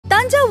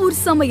தஞ்சாவூர்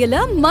சமையல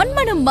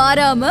மண்மனம்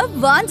மாறாம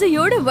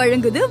வாஞ்சையோட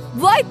வழங்குது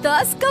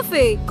வைத்தாஸ்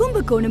கஃபே.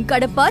 கும்பகோணம்,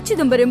 கடப்பா,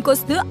 சிதம்பரம்,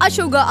 கொஸ்து,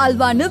 அசோகா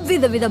அல்வான்னு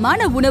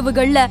விதவிதமான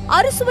உணவுகள்ல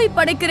அறுசுவை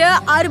படைக்கிற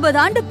 60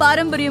 ஆண்டு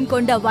பாரம்பரியம்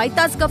கொண்ட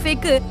வைத்தாஸ்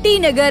கஃபேக்கு டி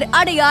நகர்,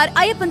 அடையார்,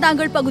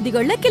 ஐயப்பந்தாங்கல்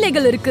பகுதிகள்ல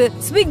கிளைகள் இருக்கு.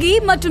 ஸ்விக்கி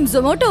மற்றும்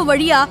ஜொமேட்டோ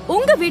வழியா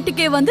உங்க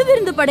வீட்டுக்கே வந்து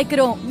விருந்து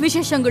படைக்கிறோம்.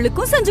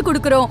 விசேஷங்களுக்கும் செஞ்சு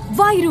கொடுக்கிறோம்.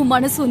 வயிறு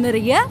மனசு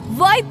நிறைய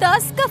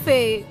வைத்தாஸ் கஃபே.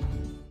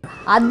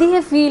 அதே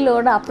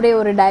ஃபீலோட அப்படியே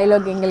ஒரு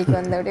டயலாக் எங்களுக்கு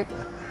வந்து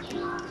அப்படியே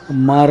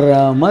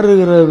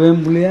மறுகிற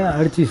வேம்புலியா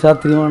அடித்து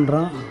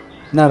சாத்திரிவான்றான்.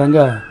 என்ன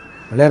ரங்கா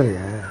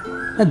விளையாடுறியா?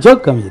 நான்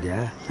ஜோக் காமிக்கிறியா?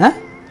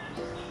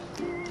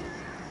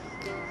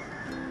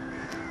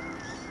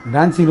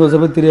 டான்ஸிங் ரோஸை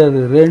பற்றி தெரியாது,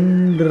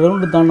 2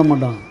 ரவுண்டு தாண்ட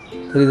மாட்டான்,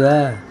 தெரியுதா?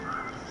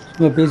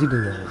 சும்மா பேசிகிட்டு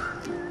இருக்காரு.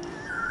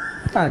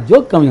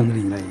 ஜோக் காமிக்க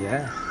வந்துடுறீங்களா இங்கே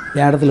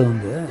என் இடத்துல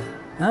வந்து?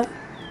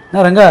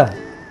 என்ன ரங்கா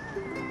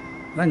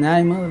எல்லாம்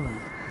நியாயமாக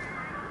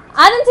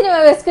ஆதன் சினிமா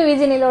வெஸ்க்கு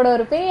விஜயனிலோட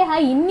ஒரு பெரிய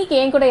இன்னைக்கு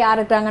என் கூட யார்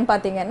இருக்கிறாங்கன்னு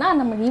பார்த்தீங்கன்னா,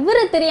 நமக்கு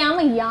இவரு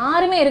தெரியாமல்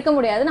யாருமே இருக்க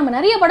முடியாது. நம்ம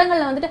நிறைய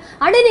படங்களில் வந்துட்டு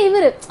அடடே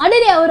இவர்,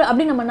 அடடே அவர்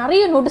அப்படின்னு நம்ம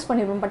நிறைய நோட்டீஸ்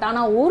பண்ணிருப்போம். பட்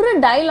ஆனால் ஒரு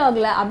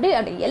டைலாக்ல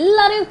அப்படியே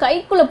எல்லாரையும்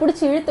கைக்குள்ளே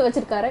பிடிச்சி இழுத்து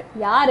வச்சிருக்காரு.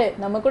 யாரு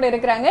நம்ம கூட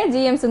இருக்கிறாங்க?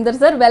 GM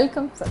Sundar sir.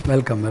 Welcome sir.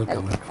 Welcome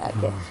welcome.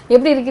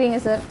 எப்படி இருக்கிறீங்க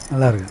சார்?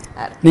 நல்லா இருக்கு.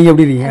 நீங்கள்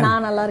எப்படி இருக்கீங்க?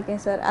 நான் நல்லா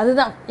இருக்கேன் சார்.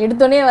 அதுதான்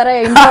எடுத்தோடனே வர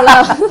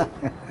இன்ட்ரோலாம்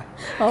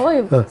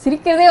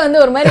சிரிக்கிறதே வந்து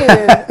ஒரு மாதிரி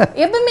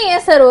எப்பவுமே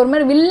ஏன் சார் ஒரு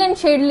மாதிரி வில்லன்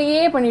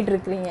ஷேட்லயே பண்ணிட்டு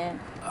இருக்கீங்க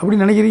அப்படி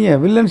நினைக்கிறீங்க?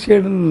 Villain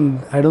ஷேடுன்னு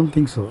I don't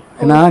think so.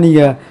 ஏன்னா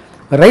நீங்கள்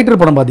ரைட்டர்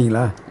படம்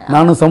பார்த்தீங்களா?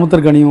 நானும்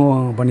சமுத்திரக்கனியும்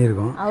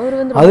பண்ணியிருக்கோம்.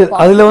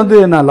 அதில் வந்து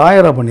நான்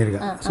லாயராக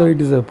பண்ணியிருக்கேன். So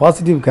it is a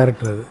positive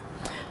character அது.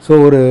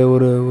 ஸோ ஒரு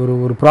ஒரு ஒரு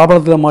ஒரு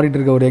ப்ராப்ளத்தில் மாறிட்டு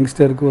இருக்க ஒரு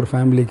யங்ஸ்டருக்கு, ஒரு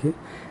ஃபேமிலிக்கு,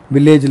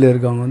 வில்லேஜில்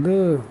இருக்கவங்க வந்து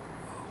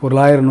ஒரு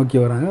லாயரை நோக்கி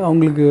வராங்க.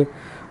 அவங்களுக்கு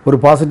ஒரு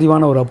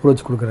பாசிட்டிவான ஒரு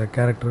அப்ரோச் கொடுக்குற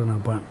கேரக்டர்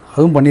நான்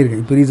அதுவும்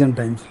பண்ணியிருக்கேன் இப்போ ரீசன்ட்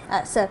டைம்ஸ்.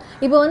 சார்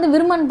இப்போ வந்து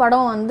விருமன்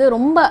படம் வந்து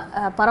ரொம்ப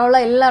பரவாயில்ல,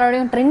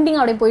 எல்லாரோடையும் ட்ரெண்டிங்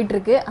அப்படியே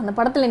போயிட்டுருக்கு. அந்த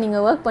படத்தில்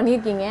நீங்கள் ஒர்க்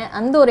பண்ணியிருக்கீங்க.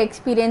 அந்த ஒரு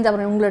எக்ஸ்பீரியன்ஸ்,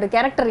 அப்புறம் உங்களோட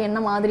கேரக்டர்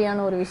என்ன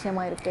மாதிரியான ஒரு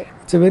விஷயமா இருக்குது?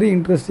 It's very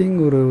interesting.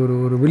 ஒரு ஒரு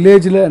ஒரு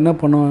வில்லேஜில் என்ன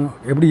பண்ணுவோம்,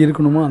 எப்படி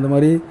இருக்கணுமோ அந்த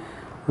மாதிரி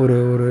ஒரு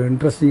ஒரு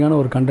இன்ட்ரெஸ்டிங்கான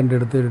ஒரு கண்டென்ட்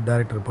எடுத்து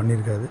டைரக்டர்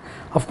பண்ணியிருக்காரு.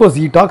 Of course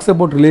he talks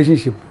about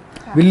relationship.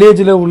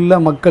 வில்லேஜில் உள்ள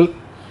மக்கள்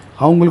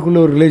அவங்களுக்குள்ள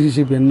ஒரு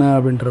ரிலேஷன்ஷிப் என்ன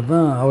அப்படின்றது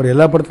தான் அவர்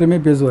எல்லா படத்துலையுமே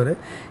பேசுவார்.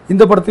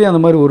 இந்த படத்தையும் அந்த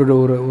மாதிரி ஒரு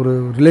ஒரு ஒரு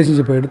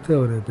ரிலேஷன்ஷிப்பை எடுத்து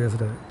அவர்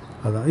பேசுகிறாரு.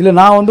 அதான் இல்லை,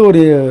 நான் வந்து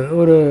ஒரு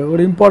ஒரு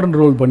ஒரு இம்பார்ட்டண்ட்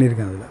ரோல்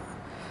பண்ணியிருக்கேன் அதில்.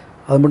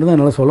 அது மட்டும்தான்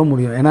என்னால் சொல்ல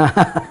முடியும். ஏன்னா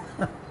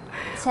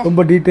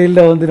ரொம்ப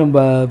டீட்டெயில்டாக வந்து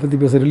நம்ம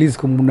பற்றி பேச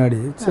ரிலீஸ்க்கு முன்னாடி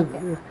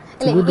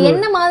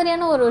என்ன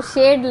மாதிரியான ஒரு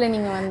ஷேட்ல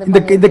நீங்கள்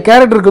வந்து இந்த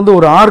கேரக்டருக்கு வந்து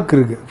ஒரு ஆர்க்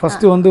இருக்குது.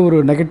 ஃபஸ்ட்டு வந்து ஒரு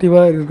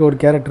நெகட்டிவாக இருக்க ஒரு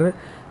கேரக்டர்,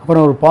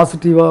 அப்புறம் ஒரு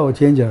பாசிட்டிவாக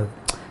சேஞ்ச் ஆகுது.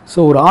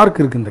 ஸோ ஒரு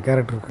ஆர்க் இருக்குது இந்த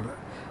கேரக்டருக்கு.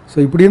 ஸோ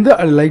இப்படி இருந்து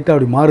அது லைட்டாக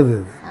அப்படி மாறுது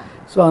அது.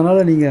 ஸோ அதனால்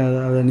நீங்கள்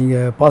அதை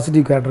நீங்கள்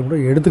பாசிட்டிவ் கேரக்டர் கூட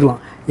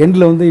எடுத்துக்கலாம்.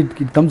 எண்டில் வந்து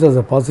it comes as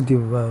a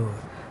positive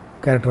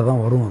character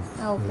தான் வரும் அது.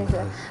 Okay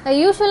sir.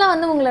 யூஸ்வலாக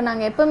வந்து உங்களை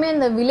நாங்கள் எப்போவுமே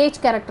இந்த வில்லேஜ்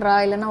கேரக்டரா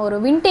இல்லைனா ஒரு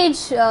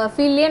விண்டேஜ்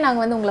ஃபீல்ட்லேயே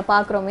நாங்கள் வந்து உங்களை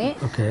பார்க்குறோமே.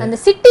 அந்த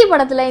சிட்டி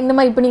படத்தில் இந்த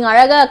மாதிரி இப்போ நீங்கள்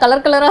அழகாக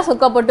கலர் கலராக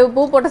சொக்கா போட்டு,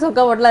 பூ போட்ட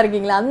சொக்கா போட்டுலாம்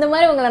இருக்கீங்களா? அந்த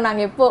மாதிரி உங்களை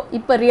நாங்கள்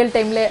இப்போ ரியல்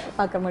டைம்லேயே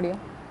பார்க்க முடியும்?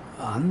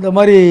 அந்த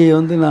மாதிரி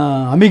வந்து நான்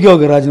அமிகோ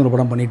கராஜ்னு ஒரு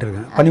படம்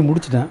பண்ணிகிட்ருக்கேன். பண்ணி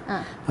முடிச்சிட்டேன்.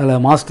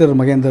 அதில் மாஸ்டர்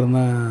மகேந்தர்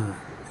தான்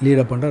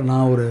லீடாக பண்ணுறேன்.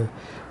 நான் ஒரு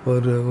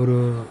ஒரு ஒரு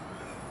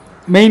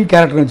மெயின்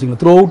கேரக்டர்னு வச்சுக்கலாம்,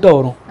 த்ரூ அவுட்டாக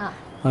வரும்.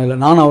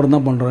 அதில் நானும் அவர்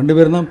தான் பண்ணுறோம், 2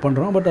 பேரும் தான்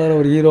பண்ணுறோம். பட் அதில்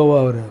ஒரு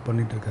ஹீரோவாக அவர்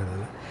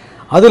பண்ணிகிட்ருக்காரு.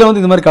 அதில்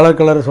வந்து இந்த மாதிரி கலர்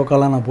கலர்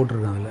சொக்காலாம் நான்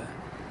போட்டிருக்கேன். அதில்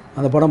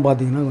அந்த படம்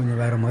பார்த்தீங்கன்னா கொஞ்சம்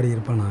வேறு மாதிரி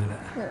இருப்பேன் நான்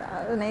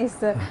அதில். Nice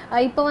sir.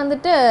 இப்போ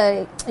வந்துட்டு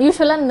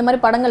யூஸ்வலாக இந்த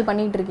மாதிரி படங்கள்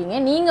பண்ணிகிட்டு இருக்கீங்க.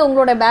 நீங்கள்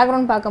உங்களோட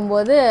பேக்ரவுண்ட்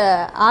பார்க்கும்போது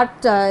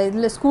ஆர்ட்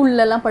இதில்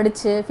ஸ்கூல்லலாம்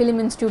படித்து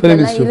ஃபிலிம்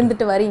இன்ஸ்டியூட்லாம்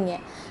இருந்துட்டு வரீங்க.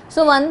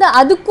 ஸோ வந்து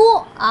அதுக்கும்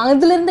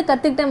அதுலேருந்து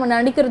கற்றுக்கிட்ட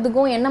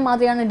நடிக்கிறதுக்கும் என்ன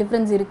மாதிரியான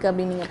டிஃப்ரென்ஸ் இருக்குது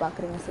அப்படின்னு நீங்கள்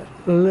பார்க்குறீங்க சார்?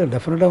 இல்லை,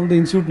 டெஃபினட்டாக வந்து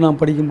இன்ஸ்டியூட் நான்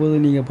படிக்கும்போது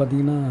நீங்கள்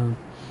பார்த்தீங்கன்னா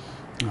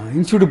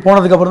இன்ஸ்டியூட்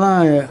போனதுக்கப்புறம்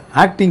தான்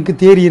ஆக்டிங்க்கு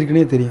தியரி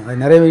இருக்குன்னே தெரியும். அது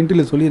நிறைய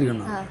இன்டர்வியூவில்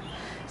சொல்லியிருக்கேன் நான்.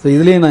 ஸோ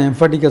இதுலேயே நான்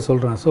எம்ஃபாட்டிக்காக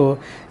சொல்கிறேன். ஸோ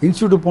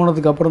இன்ஸ்டியூட்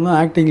போனதுக்கப்புறம் தான்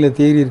ஆக்டிங்கில்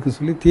தியரி இருக்குன்னு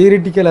சொல்லி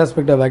தியரிட்டிக்கல்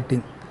ஆஸ்பெக்ட் ஆஃப்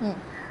ஆக்டிங்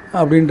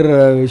அப்படின்ற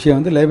விஷயம்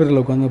வந்து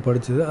லைப்ரரியில் உட்காந்து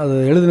படித்தது. அது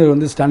எழுதினர்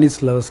வந்து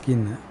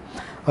ஸ்டானிஸ்லவஸ்கின்னு.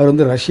 அவர்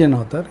வந்து ரஷ்யன்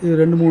ஆத்தர். இது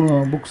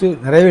 2-3 புக்ஸு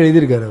நிறையவே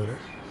எழுதியிருக்காரு அவர்.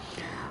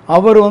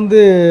 அவர் வந்து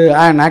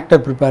அன் ஆக்டர்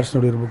ப்ரிப்பேர்ஷன்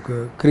ஒரு book,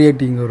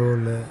 creating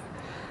roll,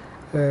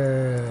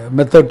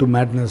 method to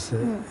madness,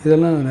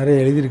 இதெல்லாம் நிறைய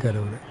எழுதியிருக்காரு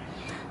அவர்.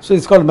 So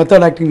it's called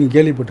method acting. நீங்கள்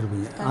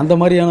கேள்விப்பட்டிருப்பீங்க. அந்த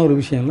மாதிரியான ஒரு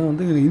விஷயம்லாம்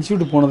வந்து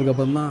இன்ஸ்டியூட்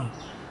போனதுக்கப்புறம் தான்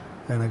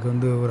எனக்கு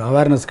வந்து ஒரு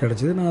அவேர்னஸ்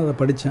கிடச்சிது. நான் அதை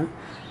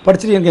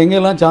படிச்சுட்டு எனக்கு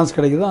எங்கெல்லாம் சான்ஸ்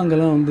கிடைக்குதோ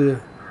அங்கெல்லாம் வந்து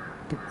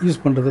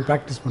யூஸ் பண்ணுறது,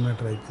 ப்ராக்டிஸ் பண்ண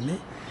ட்ரை பண்ணி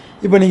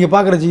இப்போ நீங்கள்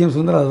பார்க்குற ஜிஎம்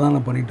சுந்தர் அதை தான்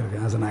நான்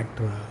பண்ணிகிட்ருக்கேன் as an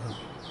actor.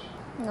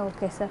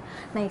 Okay sir,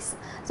 nice.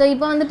 So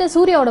இப்போ வந்துட்டு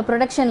சூர்யாவோட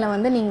ப்ரொடக்ஷனில்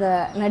வந்து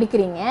நீங்கள்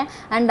நடிக்கிறீங்க.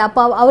 அண்ட்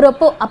அவர்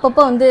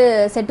அப்பப்போ வந்து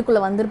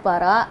செட்டுக்குள்ளே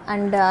வந்திருப்பாரா?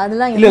 அண்ட்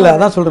அதெல்லாம் இல்லை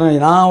அதான் சொல்கிறேன்.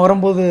 நான்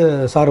வரும்போது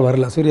சார்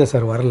வரல, சூர்யா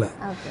சார் வரல.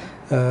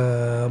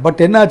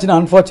 பட் என்ன ஆச்சுன்னா,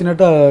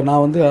 அன்ஃபார்ச்சுனேட்டாக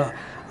நான் வந்து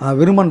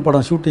விருமன்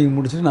படம் ஷூட்டிங்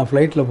முடிச்சுட்டு நான்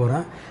ஃப்ளைட்டில்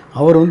போகிறேன்.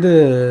 அவர் வந்து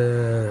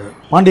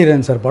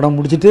பாண்டியராஜன் சார் படம்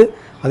முடிச்சுட்டு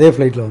அதே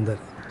ஃப்ளைட்டில்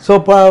வந்தார். ஸோ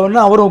இப்போ ஒன்று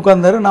அவரும்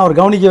உட்காந்தாரு, நான் அவர்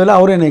கவனிக்கவே இல்லை,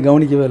 அவரும் என்னை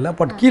கவனிக்கவே இல்லை.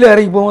 பட் கீழே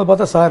இறங்கி போகும்போது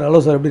பார்த்தா சார்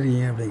ஹலோ சார் எப்படி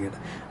இருக்கீங்க அப்படின்னு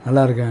கேட்டேன்.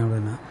 நல்லா இருக்கேன்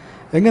அப்படின்னா.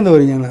 எங்கேருந்து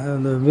வரீங்க?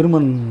 அந்த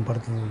விருமன்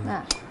படத்தில்.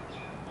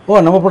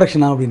 ஓ நம்ம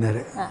ப்ரொடக்ஷனா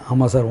அப்படின்னாரு.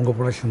 ஆமாம் சார் உங்கள்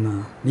ப்ரொடக்ஷன்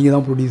தான், நீங்கள்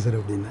தான் ப்ரொடியூசர்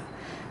அப்படின்னு.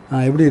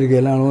 எப்படி இருக்குது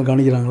எல்லாம்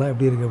கவனிக்கிறாங்களா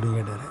எப்படி இருக்குது அப்படின்னு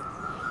கேட்டார்.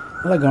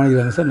 நல்லா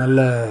கவனிக்கிறாங்க சார்,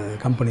 நல்ல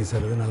கம்பெனி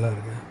சார் இது, நல்லா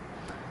இருக்குது.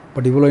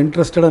 பட் இவ்வளோ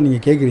இன்ட்ரெஸ்டடாக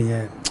நீங்கள் கேட்குறீங்க,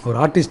 ஒரு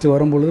ஆர்டிஸ்ட்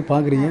வரும்பொழுது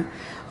பார்க்குறீங்க,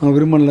 அவங்க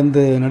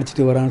விருமன்லேருந்து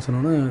நடிச்சிட்டு வரான்னு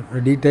சொன்னோன்னே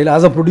டீட்டெயில்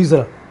ஆஸ் அ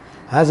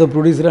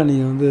ப்ரொடியூசராக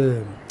நீங்கள் வந்து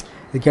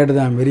இது கேட்டது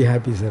I am very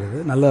happy sir,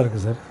 இது நல்லா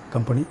இருக்குது சார்,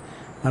 கம்பெனி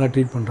நல்லா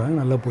ட்ரீட் பண்ணுறாங்க,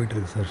 நல்லா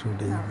போயிட்டுருக்கு சார்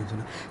ஷூட்டிங் அப்படின்னு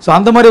சொன்னேன். ஸோ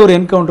அந்த மாதிரி ஒரு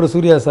என்கவுண்டர்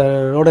சூர்யா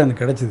சாரோட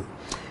எனக்கு கிடச்சிது.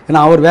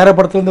 ஏன்னா அவர் வேறு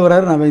படத்துலேருந்து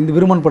வராரு, நான் இந்த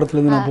விருமன்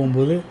படத்துலேருந்து நான்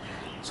போகும்போது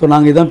ஸோ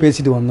நாங்கள் இதான்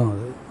பேசிட்டு வந்தோம்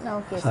அது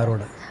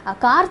சாரோட.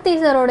 கார்த்தி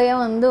சாரோடய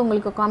வந்து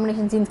உங்களுக்கு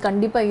காம்பினேஷன் சீன்ஸ்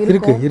கண்டிப்பா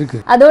இருக்கு.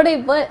 அதோட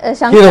இப்போ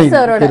சங்கர்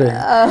சாரோட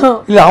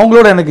இல்ல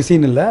அவங்களோட எனக்கு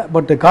சீன் இல்லை,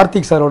 பட்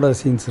கார்த்திக் சாரோட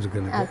சீன்ஸ்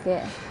இருக்கு எனக்கு.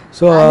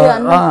 ஸோ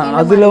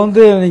அதில்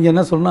வந்து நீங்கள்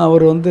என்ன சொல்லணும்,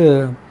 அவர் வந்து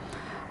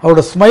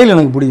அவரோட ஸ்மைல்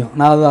எனக்கு பிடிக்கும்.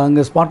 நான் அதை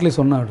அங்கே ஸ்பாட்லேயே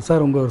சொன்னேன்,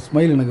 சார் உங்கள்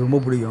ஸ்மைல் எனக்கு ரொம்ப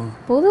பிடிக்கும்.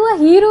 பொதுவாக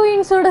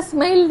ஹீரோயின்ஸோட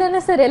ஸ்மைல் தானே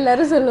சார்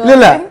எல்லாரும் சொல்லுவாங்க.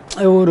 இல்லை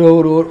ஒரு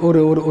ஒரு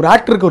ஒரு ஒரு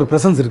ஆக்டருக்கு ஒரு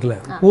ப்ரெசன்ஸ் இருக்குல்ல,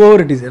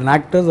 over it is an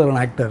actor or an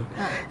actor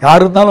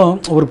யார் இருந்தாலும்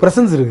ஒரு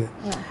ப்ரெசன்ஸ் இருக்குது.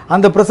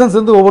 அந்த ப்ரெசன்ஸ்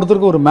வந்து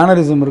ஒவ்வொருத்தருக்கும் ஒரு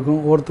மேனரிசம்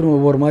இருக்கும், ஒவ்வொருத்தரும்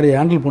ஒவ்வொரு மாதிரி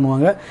ஹேண்டில்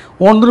பண்ணுவாங்க.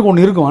 ஒவ்வொருத்தருக்கு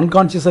ஒன்று இருக்கும்,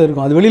 அன்கான்ஷியஸாக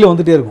இருக்கும், அது வெளியில்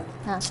வந்துகிட்டே இருக்கும்.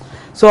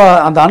 ஸோ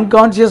அந்த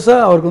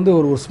அன்கான்ஷியஸாக அவருக்கு வந்து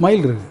ஒரு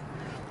ஸ்மைல் இருக்குது.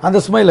 அந்த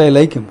smile I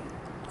like him.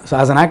 So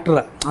as an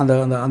ஆக்டராக அந்த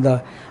அந்த அந்த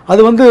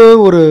அது வந்து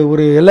ஒரு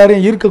ஒரு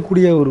எல்லாரையும்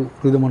ஈர்க்கக்கூடிய ஒரு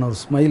விதமான ஒரு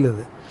ஸ்மைல்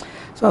அது.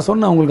 ஸோ நான்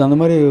சொன்னேன் உங்களுக்கு அந்த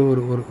மாதிரி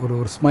ஒரு ஒரு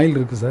ஒரு ஸ்மைல்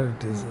இருக்குது sir,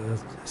 it is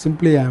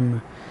simply I am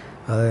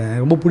அது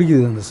எனக்கு ரொம்ப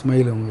பிடிக்குது அந்த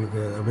ஸ்மைல்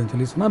உங்களுக்கு அப்படின்னு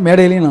சொல்லி சொன்னால்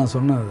மேடையிலையும் நான்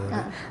சொன்னேன்.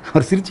 அது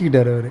அவர்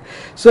சிரிச்சுக்கிட்டார் அவர்.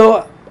 So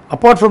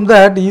apart from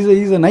that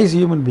is a nice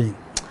human being.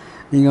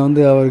 நீங்கள்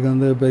வந்து அவருக்கு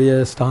வந்து பெரிய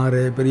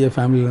ஸ்டாரு பெரிய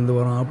ஃபேமிலியிலேருந்து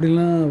வரோம்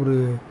அப்படின்லாம் ஒரு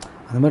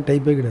அந்த மாதிரி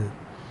டைப்பே கிடையாது.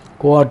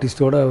 கோ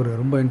ஆர்டிஸ்ட்டோடு அவர்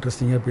ரொம்ப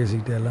இன்ட்ரெஸ்டிங்காக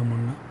பேசிக்கிட்டு எல்லாம்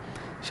பண்ணோம்.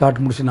 ஷார்ட்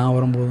முடிச்சு நான்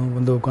வரும்போதும்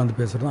வந்து உட்காந்து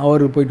பேசுகிறதும்,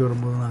 அவர் போயிட்டு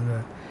வரும்போதும்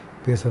நாங்கள்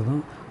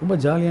பேசுகிறதும் ரொம்ப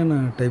ஜாலியான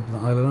டைப்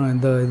தான். அதெல்லாம்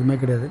எந்த இதுவுமே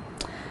கிடையாது.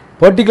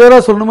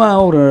 பர்டிகுலராக சொல்லணுமா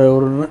ஒரு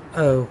ஒரு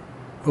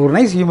ஒரு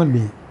நைஸ் ஹியூமன்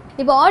பீயிங்.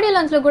 இப்போ ஆடியோ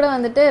லான்ச்சில் கூட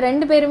வந்துட்டு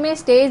 2 பேருமே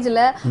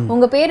ஸ்டேஜில்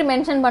உங்கள் பேர்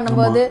மென்ஷன்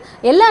பண்ணும்போது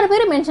எல்லாரும்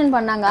பேரும் மென்ஷன்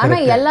பண்ணாங்க,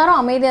 ஆனால்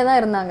எல்லாரும் அமைதியாக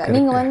தான் இருந்தாங்க.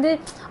 நீங்கள் வந்து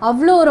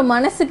அவ்வளோ ஒரு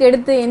மனசுக்கு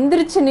எடுத்து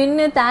எந்திரிச்சு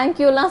நின்று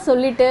தேங்க்யூலாம்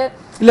சொல்லிட்டு.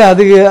 இல்லை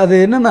அது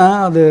என்னென்னா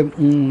அது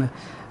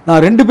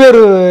நான் 2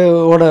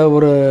 பேரோட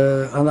ஒரு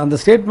அந்த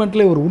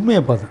ஸ்டேட்மெண்ட்டில் ஒரு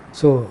உண்மையை பார்த்தேன்.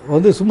 ஸோ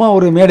வந்து சும்மா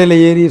ஒரு மேடையில்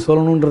ஏறி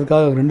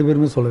சொல்லணுன்றதுக்காக 2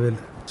 பேருமே சொல்லவே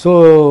இல்லை. ஸோ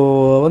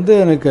வந்து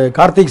எனக்கு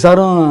கார்த்திக்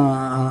சாரும்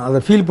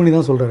அதை ஃபீல் பண்ணி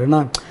தான் சொல்கிறார்.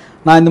 ஏன்னா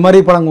நான் இந்த மாதிரி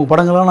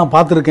படங்கள்லாம் நான்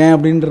பார்த்துருக்கேன்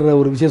அப்படின்ற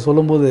ஒரு விஷயம்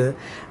சொல்லும்போது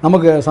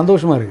நமக்கு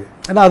சந்தோஷமாக இருக்குது.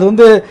 ஏன்னா அது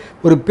வந்து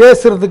ஒரு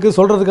பேசுகிறதுக்கு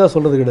சொல்கிறதுக்காக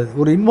சொல்கிறது கிடையாது,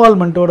 ஒரு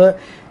இன்வால்மெண்ட்டோட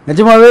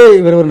நிஜமாகவே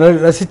இவர்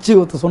ரசித்து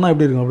ஒருத்தர் சொன்னால்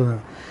எப்படி இருக்கும் அப்படின்னு.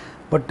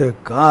 பட்டு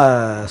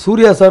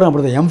சூர்யா சாரும்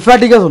அப்படி தான்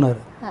எம்ஃபேட்டிக்காக சொன்னார்,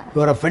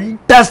 யுவர் அ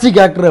ஃபென்டாஸ்டிக்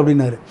ஆக்டர்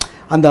அப்படின்னாரு.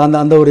 அந்த அந்த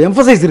அந்த ஒரு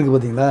எம்ஃபசைஸ் இருக்குது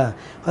பார்த்தீங்களா,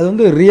 அது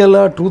வந்து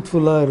ரியலாக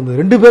ட்ரூத்ஃபுல்லாக இருந்தது.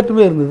 2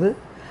 பேர்ட்டுமே இருந்தது.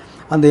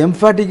 அந்த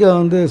எம்ஃபேட்டிக்காக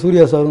வந்து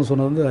சூர்யா சாரும்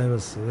சொன்னது வந்து I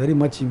was very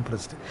much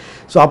impressed.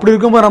 So அப்படி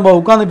இருக்கும்போது நம்ம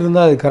உட்காந்துட்டு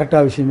இருந்தால் அது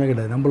கரெக்டாக விஷயமே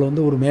கிடையாது. நம்மளை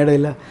வந்து ஒரு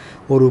மேடையில்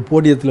ஒரு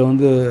போடியத்தில்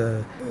வந்து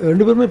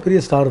 2 பேருமே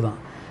பெரிய ஸ்டார் தான்.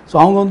 ஸோ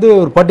அவங்க வந்து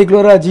ஒரு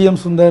பர்டிகுலராக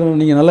ஜிஎம் சுந்தர்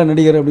நீங்கள் நல்ல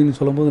நடிகர் அப்படின்னு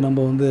சொல்லும்போது நம்ம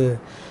வந்து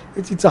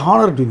it's a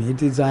honour to me,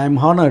 I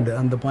am honoured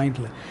அந்த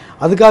பாயிண்டில்.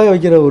 அதுக்காக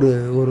வைக்கிற ஒரு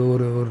ஒரு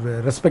ஒரு ஒரு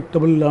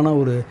ரெஸ்பெக்டபுளான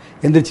ஒரு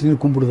எந்திரிச்சின்னு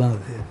கும்பிடு தான்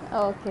அது.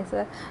 ஓகே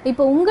சார்,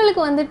 இப்போ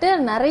உங்களுக்கு வந்துட்டு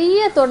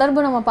நிறைய தொடர்பு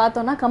நம்ம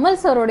பார்த்தோம்னா கமல்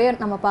சாரோடைய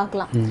நம்ம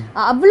பார்க்கலாம்.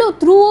 அவ்வளோ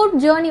த்ரூ அவுட்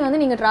ஜேர்னி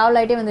வந்து நீங்கள் ட்ராவல்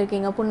ஆகிட்டே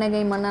வந்திருக்கீங்க.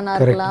 புன்னகை மன்னனா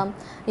இருக்கலாம்,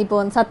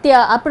 இப்போ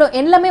சத்யா, அப்புறம்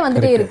எல்லாமே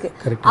வந்துட்டே இருக்கு.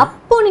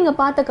 அப்போ நீங்கள்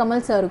பார்த்த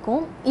கமல்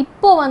சாருக்கும்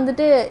இப்போ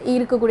வந்துட்டு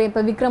இருக்கக்கூடிய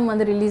இப்போ விக்ரம்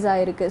வந்து ரிலீஸ்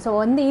ஆகிருக்கு. ஸோ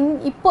வந்து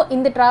இப்போ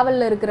இந்த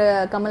ட்ராவலில் இருக்கிற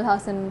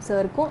கமல்ஹாசன்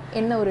சாருக்கும்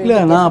என்ன ஒரு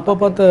இல்லை, நான் அப்போ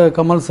பார்த்த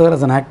கமல் சார்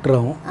ஆஸ் அன்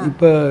ஆக்டராகவும்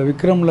இப்போ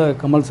விக்ரமில்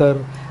கமல் சார்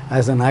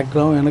ஆஸ் அன்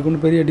ஆக்டராகவும் எனக்கு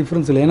ஒன்றும் பெரிய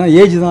டிஃப்ரென்ஸ் இல்லை. ஏன்னா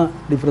ஏஜ் தான்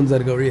டிஃப்ரென்ஸாக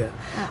இருக்க வழியா,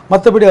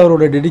 மற்றபடி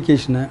அவரோட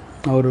டெடிக்கேஷனை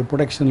அவர்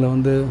ப்ரொடக்ஷனில்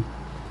வந்து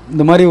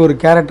இந்த மாதிரி ஒரு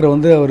கேரக்டரை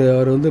வந்து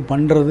அவர் வந்து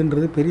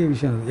பண்ணுறதுன்றது பெரிய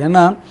விஷயம் அது.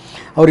 ஏன்னா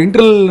அவர்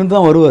இன்டர்வியூலேருந்து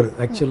தான் வருவார்.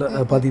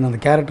 ஆக்சுவலாக பார்த்தீங்கன்னா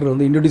அந்த கேரக்டர்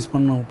வந்து இன்ட்ரடியூஸ்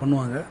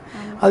பண்ணுவாங்க,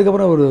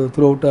 அதுக்கப்புறம் அவர்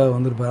த்ரூ அவுட்டாக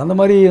வந்திருப்பார். அந்த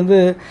மாதிரி வந்து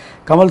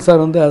கமல்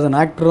சார் வந்து ஆஸ் அன்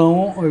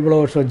ஆக்டராகவும்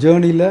இவ்வளோ வருஷம்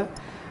ஜேர்னியில்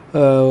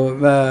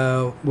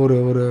ஒரு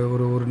ஒரு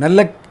ஒரு ஒரு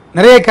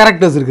நிறைய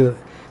கேரக்டர்ஸ் இருக்குது.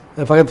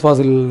 ஃபகத்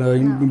ஃபாசில்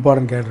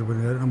இம்பார்ட்டன்ட் கேரக்டர்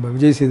பண்ணியிருக்காரு, நம்ம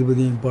விஜய்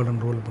சேதுபதியும்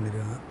இம்பார்ட்டன்ட் ரோல்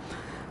பண்ணியிருக்காங்க,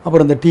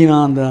 அப்புறம் அந்த டீனா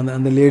அந்த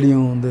அந்த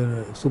லேடியும் வந்து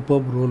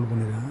சூப்பர் ரோல்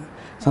பண்ணியிருக்காங்க.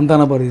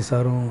 சந்தான பாரதி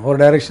சாரும் அவர்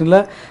டைரெக்ஷனில்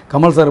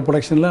கமல் சார்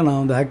ப்ரொடக்ஷனில் நான்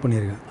வந்து ஆக்ட்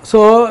பண்ணியிருக்கேன். ஸோ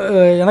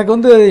எனக்கு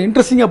வந்து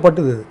இன்ட்ரெஸ்டிங்காக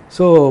பட்டுது.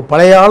 ஸோ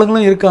பழைய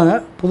ஆளுங்களும் இருக்காங்க,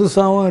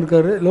 புதுசாகவும்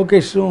இருக்கார்.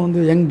 லோகேஷும்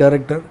வந்து யங்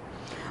டைரக்டர்,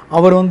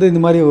 அவர் வந்து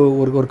இந்த மாதிரி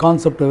ஒரு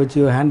கான்செப்டை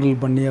வச்சு ஹேண்டில்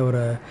பண்ணி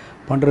அவரை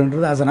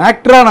பண்ணுறன்றது ஆஸ் அன்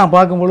ஆக்டராக நான்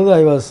பார்க்கும்பொழுது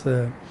ஐ வாஸ்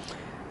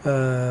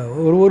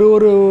ஒரு ஒரு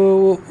ஒரு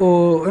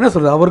என்ன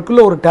சொல்கிறது,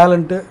 அவருக்குள்ள ஒரு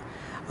டேலண்ட்டு,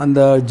 அந்த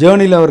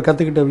ஜேர்னியில் அவர்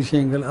கற்றுக்கிட்ட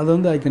விஷயங்கள், அதை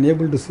வந்து I can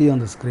able to see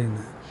on the screen.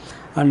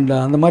 And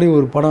அந்த மாதிரி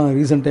ஒரு படம்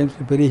ரீசெண்ட்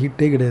டைம்ஸில் பெரிய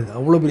ஹிட்டே கிடையாது,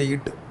 அவ்வளோ பெரிய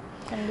ஹிட்டு.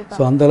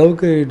 ஸோ அந்த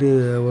அளவுக்கு இது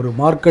ஒரு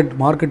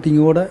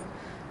மார்க்கெட்டிங்கோட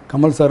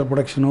கமல் சார்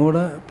ப்ரொடக்ஷனோட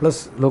ப்ளஸ்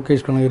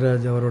லோகேஷ்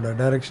கனகராஜ் அவரோட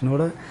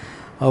டைரக்ஷனோட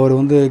அவர்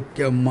வந்து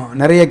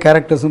நிறைய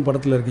கேரக்டர்ஸும்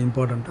படத்தில் இருக்குது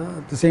இம்பார்ட்டண்ட்டாக.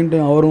 அட் தி சேம்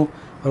டைம்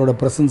அவரோட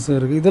ப்ரெசன்ஸும்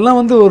இருக்குது. இதெல்லாம்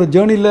வந்து ஒரு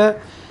ஜேர்னியில்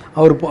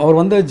அவர்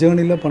வந்த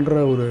ஜேர்னியில் பண்ணுற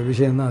ஒரு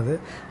விஷயந்தான் அது.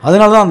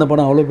 அதனால தான் அந்த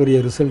படம் அவ்வளோ பெரிய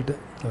ரிசல்ட்டு.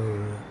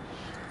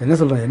 என்ன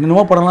சொல்கிறேன்,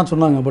 என்னென்னமோ படம்லாம்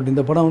சொன்னாங்க, பட்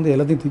இந்த படம் வந்து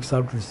எல்லாத்தையும் தூக்கி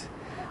சாப்பிட்டுருச்சு.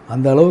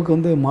 அந்த அளவுக்கு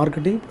வந்து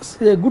marketing plus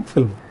A good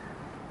film.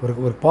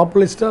 ஒரு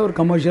பாப்புலிஸ்ட்டாக ஒரு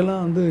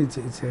கமர்ஷியலாக வந்து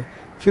it's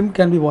film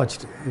can be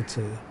watched.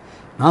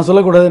 நான்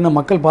சொல்லக்கூடாது, என்ன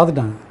மக்கள்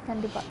பார்த்துட்டாங்க.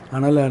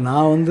 அதனால்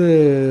நான் வந்து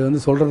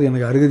சொல்கிறது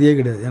எனக்கு அருகதையே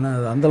கிடையாது. ஏன்னா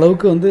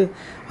அந்தளவுக்கு வந்து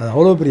அது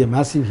அவ்வளோ பெரிய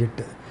மேசிவ்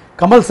ஹிட்டு.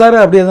 கமல்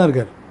சார் அப்படியே தான்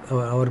இருக்கார்.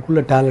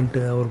 அவருக்குள்ள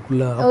டேலண்ட்டு,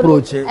 அவருக்குள்ள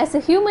approach as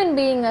a human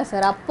being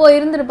sir அப்போ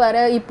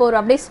இருந்திருப்பாரு. இப்போ ஒரு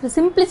அப்படியே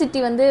சிம்பிளிசிட்டி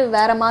வந்து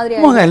வேற மாதிரி.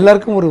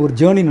 எல்லாருக்கும் ஒரு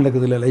ஜேர்னி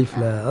நடக்குது இல்லை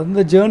லைஃப்பில்.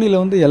 அந்த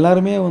ஜேர்னியில் வந்து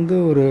எல்லாருமே வந்து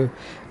ஒரு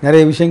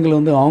நிறைய விஷயங்கள்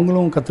வந்து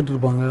அவங்களும் கற்றுட்டு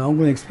இருப்பாங்க,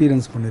 அவங்களும்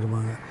எக்ஸ்பீரியன்ஸ்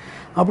பண்ணியிருப்பாங்க.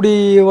 அப்படி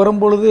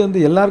வரும்பொழுது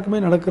வந்து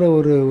எல்லாருக்குமே நடக்கிற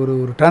ஒரு ஒரு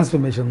ஒரு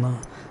டிரான்ஸ்ஃபர்மேஷன் தான்.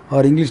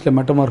 அவர் இங்கிலீஷில்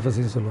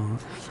மெட்டமார்ஃபசிஸ் சொல்லுவாங்க.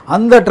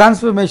 அந்த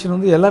டிரான்ஸ்ஃபர்மேஷன்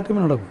வந்து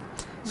எல்லாருக்குமே நடக்கும்.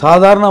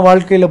 சாதாரண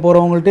வாழ்க்கையில்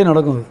போகிறவங்கள்ட்டே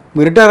நடக்கும்.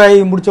 ரிட்டையர் ஆகி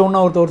முடித்தவொன்னே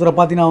ஒருத்தரை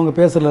பார்த்தீங்கன்னா அவங்க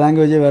பேசுகிற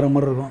லாங்குவேஜே வேறு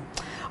மாதிரி இருக்கும்.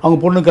 அவங்க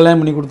பொண்ணு கல்யாணம்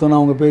பண்ணி கொடுத்தோன்னா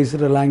அவங்க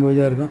பேசுகிற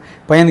லாங்குவேஜாக இருக்கும்.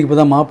 பையனுக்கு இப்போ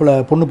தான் மாப்பிள்ளை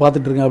பொண்ணு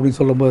பார்த்துட்ருக்கேன் அப்படின்னு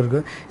சொல்லும்போது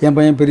இருக்கும், என்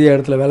பையன் பெரிய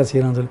இடத்துல வேலை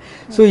செய்கிறான்னு சொல்லி.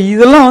 ஸோ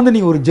இதெல்லாம் வந்து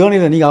நீங்கள் ஒரு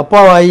ஜேர்னியில் நீங்கள்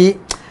அப்பாவாகி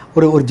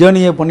ஒரு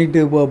ஜேர்னியை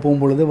பண்ணிட்டு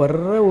போகும்பொழுது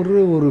வர்ற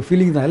ஒரு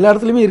ஃபீலிங் தான் எல்லா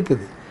இடத்துலையுமே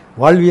இருக்குது.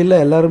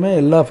 வாழ்வியலில் எல்லாருமே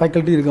எல்லா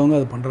ஃபேக்கல்ட்டி இருக்கவங்க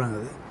அதை பண்ணுறாங்க.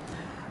 அது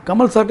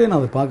கமல் சார்ட்டே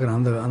நான் அதை பார்க்குறேன்.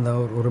 அந்த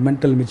ஒரு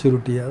மென்டல்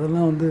மெச்சூரிட்டி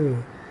அதெல்லாம் வந்து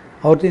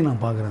அவர்கிட்டையும்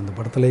நான் பார்க்குறேன். அந்த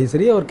படத்துலையும்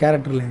சரி, அவர்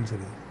கேரக்டர்லையும்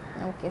சரி.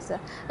 ஓகே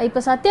சார், இப்போ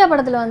சத்யா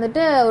படத்தில்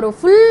வந்துட்டு ஒரு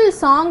ஃபுல்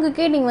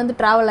சாங்குக்கே நீங்கள் வந்து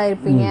ட்ராவல்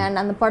ஆகிருப்பீங்க.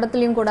 அந்த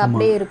படத்துலையும் கூட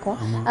அப்படியே இருக்கும்.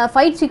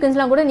 ஃபைட்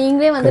சீக்வன்ஸ்லாம் கூட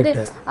நீங்களே வந்துட்டு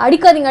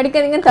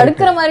அடிக்காதீங்கன்னு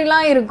தடுக்கிற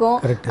மாதிரிலாம் இருக்கும்.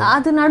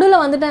 அது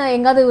நடுவில் வந்துட்டு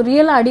எங்காவது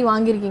ரியலாக அடி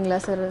வாங்கியிருக்கீங்களா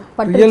சார்?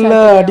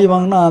 ரியலாக அடி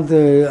வாங்கினா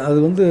அது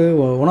வந்து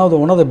one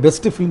of the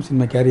best films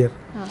in my career.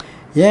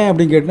 ஏன்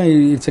அப்படின்னு கேட்டால்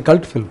it's a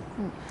cult film.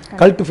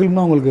 Cult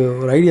ஃபில்ம்னா உங்களுக்கு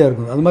ஒரு ஐடியா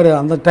இருக்கும். அது மாதிரி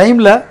அந்த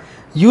டைமில்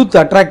யூத்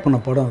அட்ராக்ட் பண்ண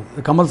படம்.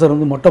 கமல் சார்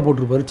வந்து மொட்டை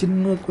போட்டிருப்பார்,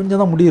 சின்ன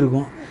கொஞ்சம் தான் முடி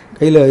இருக்கும்,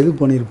 கையில் இது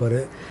பண்ணியிருப்பார்.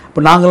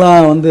 இப்போ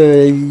நாங்களாம் வந்து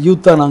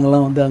யூத்தாக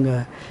நாங்களாம் வந்து அங்கே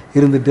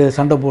இருந்துட்டு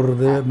சண்டை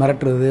போடுறது,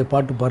 மிரட்டுறது,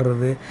 பாட்டு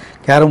பாடுறது,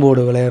 கேரம்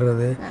போர்டு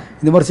விளையாடுறது,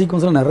 இந்த மாதிரி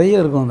சீக்வன்ஸ்லாம்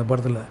நிறைய இருக்கும் அந்த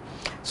படத்தில்.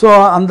 ஸோ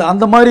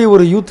அந்த மாதிரி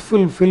ஒரு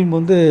யூத்ஃபுல் ஃபில்ம்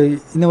வந்து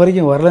இன்ன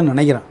வரைக்கும் வரலன்னு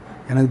நினைக்கிறேன்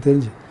எனக்கு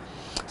தெரிஞ்சு.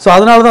 ஸோ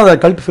அதனால தான் அதை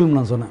கல்ட் ஃபில்ம்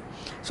நான் சொன்னேன்.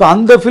 ஸோ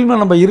அந்த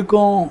ஃபில்மில் நம்ம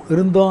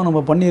இருந்தோம், நம்ம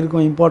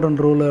பண்ணியிருக்கோம்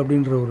இம்பார்ட்டன்ட் ரோல்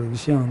அப்படின்ற ஒரு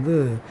விஷயம் வந்து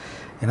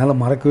என்னால்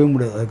மறக்கவே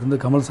முடியாது. அதுக்கு வந்து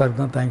கமல் சாருக்கு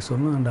தான் தேங்க்ஸ்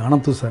சொல்லணும். அண்ட்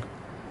அனந்து சார்,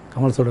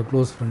 கமல் சாரோட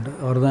க்ளோஸ் ஃப்ரெண்டு,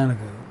 அவர் தான்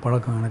எனக்கு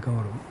பழக்கம் எனக்கும்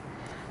இருக்கும்.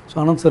 ஸோ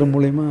அனந்த் சார்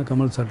மூலயமா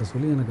கமல் சார்கிட்ட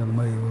சொல்லி எனக்கு அந்த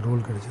மாதிரி ஒரு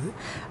ரோல் கிடச்சிது.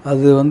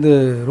 அது வந்து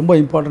ரொம்ப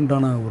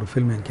இம்பார்ட்டண்ட்டான ஒரு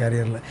ஃபில்ம் என்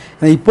கேரியரில்.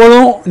 ஏன்னா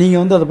இப்போதும்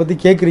நீங்கள் வந்து அதை பற்றி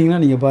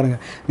கேட்குறீங்கன்னா நீங்கள்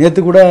பாருங்கள்.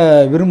 நேற்று கூட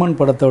விருமன்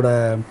படத்தோட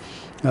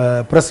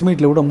ப்ரெஸ்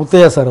மீட்டில் கூட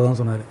முத்தையா சார் தான்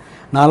சொன்னார்,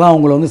 நான்லாம்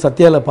அவங்கள வந்து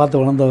சத்யாவில்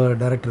பார்த்து வளர்ந்த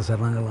டைரக்டர்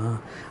சார் நாங்கள்லாம்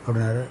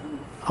அப்படின்னாரு.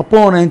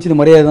 அப்போது நினச்சி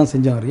மரியாதை தான்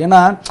செஞ்சாங்க.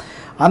 ஏன்னா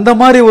அந்த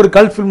மாதிரி ஒரு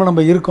கல்ட் ஃபில்மில்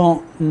நம்ம இருக்கோம்,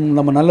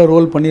 நம்ம நல்ல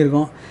ரோல்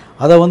பண்ணியிருக்கோம்.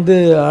 அதை வந்து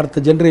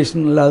அடுத்த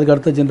ஜென்ரேஷன் இல்லை அதுக்கு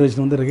அடுத்த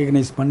ஜென்ரேஷன் வந்து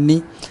ரெகக்னைஸ் பண்ணி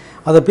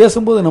அதை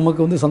பேசும்போது நமக்கு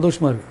வந்து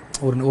சந்தோஷமாக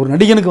இருக்குது. ஒரு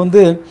நடிகனுக்கு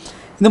வந்து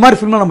இந்த மாதிரி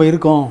ஃபில்மில் நம்ம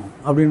இருக்கோம்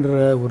அப்படின்ற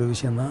ஒரு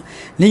விஷயந்தான்.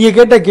 நீங்கள்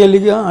கேட்ட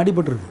கேள்விக்கு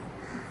அடிபட்டுருக்கு.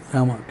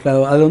 ஆமாம்,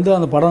 அது வந்து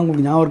அந்த படம்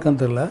உங்களுக்கு ஞாபகம்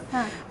இருக்கான்னு தெரில.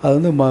 அது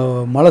வந்து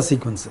மலை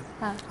சீக்வன்ஸு.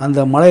 அந்த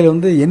மலையில்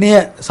வந்து என்னைய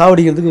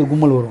சாவடிக்கிறதுக்கு ஒரு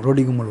கும்பல் வரும்,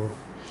 ரொடி கும்பல் வரும்.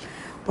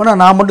 ஆனால்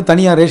நான் மட்டும்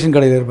தனியாக ரேஷன்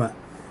கடையில் இருப்பேன்.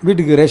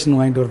 வீட்டுக்கு ரேஷன்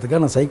வாங்கிட்டு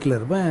வரதுக்காக நான் சைக்கிளில்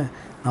இருப்பேன்.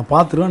 நான்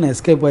பார்த்துருவேன், நான்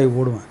எஸ்கேப் ஆகி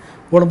ஓடுவேன்.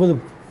 ஓடும்போது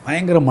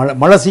பயங்கர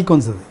மழை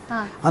சீக்வன்ஸ் அது.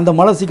 அந்த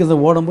மழை சீக்வன்ஸை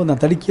ஓடும்போது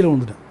நான் கீழே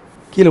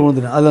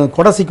விழுந்துட்டேன். அதில் அந்த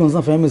கொடை சீக்வன்ஸ்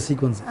தான் ஃபேமஸ்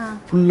சீக்வன்ஸ்.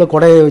 ஃபுல்லாக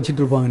கொடையை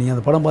வச்சுட்டு இருப்பாங்க, நீங்கள்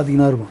அந்த படம்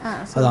பார்த்தீங்கன்னா இருக்கும்.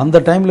 அது அந்த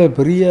டைமில்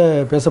பெரிய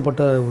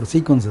பேசப்பட்ட ஒரு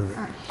சீக்வன்ஸ் அது.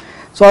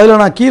 ஸோ அதில்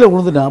நான் கீழே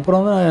விழுந்துட்டேன்.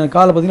 அப்புறம் வந்து என்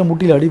காலை பார்த்தீங்கன்னா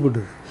முட்டியில்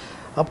அடிபட்டுது.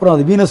 அப்புறம்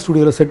அது வீனஸ்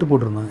ஸ்டுடியோவில் செட்டு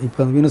போட்டிருந்தேன். இப்போ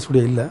அந்த வீனஸ்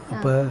ஸ்டுடியோ இல்லை,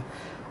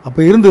 அப்போ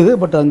இருந்தது.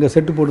 பட் அங்கே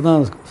செட்டு போட்டு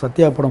தான்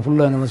சத்யா படம்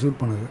ஃபுல்லாக அங்கே தான் ஷூட்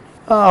பண்ணுது.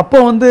 அப்போ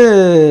வந்து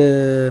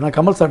நான்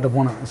கமல் சார்கிட்ட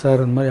போனேன்,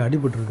 சார் இந்த மாதிரி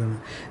அடிபட்டுருக்கேன்,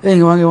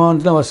 இங்கே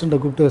வாங்கிட்டு வசண்ட்டை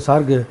கூப்பிட்டு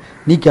சாருக்கு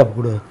நீ கேப்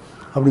கொடு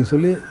அப்படின்னு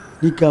சொல்லி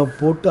நீ கேப்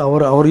போட்டு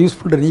அவர் யூஸ்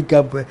பண்ணுற நீ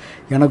கேப்பு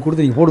எனக்கு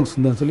கொடுத்து நீங்கள் போடுங்க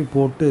சுந்தர்னு சொல்லி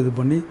போட்டு இது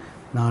பண்ணி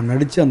நான்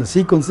நடித்து அந்த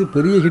சீக்வன்ஸு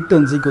பெரிய ஹிட்.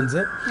 அந்த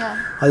சீக்வன்ஸு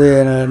அது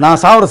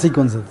நான் சாவர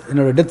சீக்வன்ஸ், அது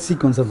என்னோடய டெத்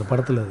சீக்வன்ஸ் அந்த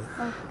படத்தில். அது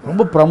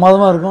ரொம்ப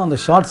பிரமாதமாக இருக்கும். அந்த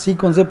ஷார்ட்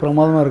சீக்வன்ஸே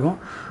பிரமாதமாக இருக்கும்.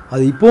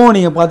 அது இப்போவும்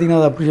நீங்கள் பார்த்தீங்கன்னா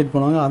அதை அப்ரிஷியேட்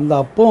பண்ணுவாங்க. அந்த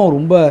அப்போவும்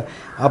ரொம்ப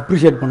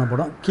அப்ரிஷியேட் பண்ண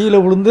படம். கீழே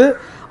விழுந்து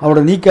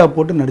அவரோட நீக்கா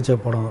போட்டு நடித்த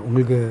படம்.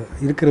 உங்களுக்கு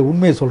இருக்கிற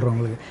உண்மையை சொல்கிறேன்,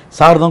 உங்களுக்கு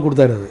சார் தான்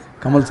கொடுத்தாரு, அது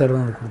கமல் சார்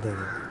தான் அது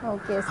கொடுத்தாரு.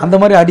 அந்த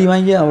மாதிரி அடி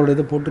வாங்கி அவரோட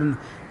இதை போட்டு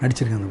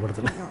நடிச்சிருக்கேன் அந்த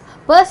படத்தில்.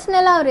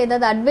 பர்சனலாக அவர்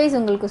ஏதாவது அட்வைஸ்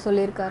உங்களுக்கு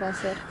சொல்லியிருக்காரா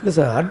சார்? இல்லை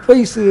சார்,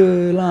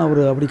 அட்வைஸ்லாம்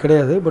அவர் அப்படி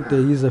கிடையாது. But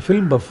is a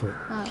film puff.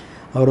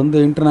 அவர் வந்து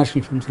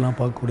இன்டர்நேஷ்னல் ஃபிலிம்ஸ்லாம்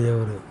பார்க்கக்கூடிய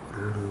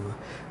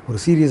ஒரு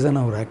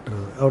சீரியஸான ஒரு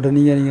ஆக்டர். அவர்கிட்ட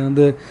நீங்கள்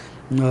வந்து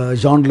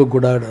ஜான் லுக்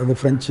குடாட், அந்த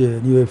ஃப்ரெஞ்சு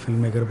நியூ வேவ்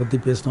ஃபில்ம் மேக்கரை பற்றி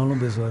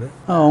பேசினாலும் பேசுவார்.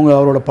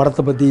 அவரோட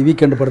படத்தை பற்றி,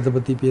 வீக்கெண்டு படத்தை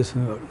பற்றி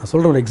நான்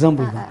சொல்கிற ஒரு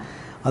எக்ஸாம்பிள் தான்.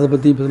 அதை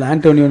பற்றி பேசலாம்.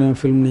 ஆண்டோனியோ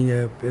ஃபில்ம்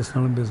நீங்கள்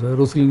பேசினாலும் பேசுவார்.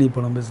 ரொசிலினி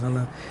படம்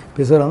பேசினாலும்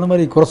பேசுவார். அந்த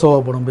மாதிரி குரசோவா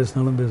படம்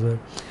பேசினாலும் பேசுவார்.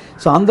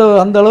 ஸோ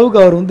அந்த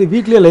அளவுக்கு அவர் வந்து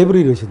வீட்லேயே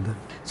லைப்ரரி வச்சுருந்தார்.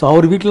 ஸோ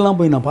அவர் வீட்டிலலாம்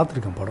போய் நான்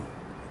பார்த்துருக்கேன் படம்.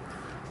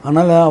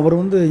 அதனால்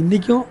அவர் வந்து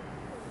இன்றைக்கும்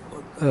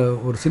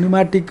ஒரு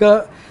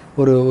சினிமேட்டிக்காக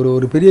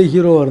ஒரு பெரிய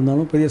ஹீரோவாக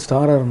இருந்தாலும் பெரிய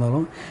ஸ்டாராக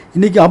இருந்தாலும்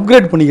இன்றைக்கி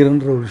அப்கிரேட்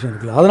பண்ணிக்கிறேன்ற ஒரு விஷயம்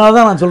இருக்குல்ல. அதனால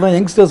தான் நான் சொல்கிறேன்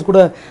யங்ஸ்டர்ஸ் கூட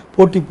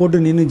போட்டு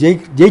நின்று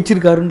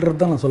ஜெயிச்சிருக்காருன்றது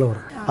தான் நான் சொல்ல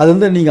வரேன். அது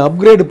வந்து நீங்கள்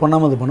அப்கிரேட்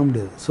பண்ணாமல் அதை பண்ண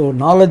முடியாது. ஸோ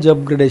நாலேஜ்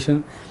அப்கிரேடேஷன்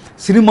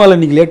சினிமாவில்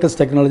இன்றைக்கி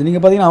லேட்டஸ்ட் டெக்னாலஜி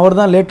நீங்கள் பார்த்தீங்கன்னா அவர்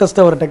தான்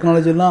லேட்டஸ்ட்டாக வர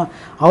டெக்னாலஜிலாம்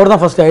அவர்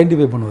தான் ஃபஸ்ட்டு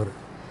ஐடென்டிஃபை பண்ணுவார்.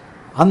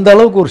 அந்த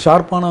அளவுக்கு ஒரு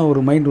ஷார்ப்பான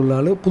ஒரு மைண்ட் உள்ள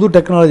ஆள். புது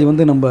டெக்னாலஜி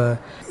வந்து நம்ம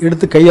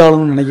எடுத்து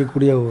கையாளணும்னு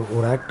நினைக்கக்கூடிய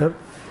ஒரு ஆக்டர்.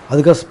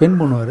 அதுக்காக ஸ்பெண்ட்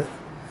பண்ணுவார்.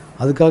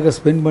 அதுக்காக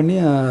ஸ்பெண்ட் பண்ணி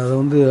அதை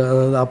வந்து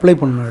அதை அப்ளை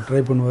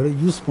ட்ரை பண்ணுவார்,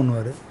 யூஸ்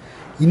பண்ணுவார்.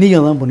 இன்றைக்கி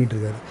அதான்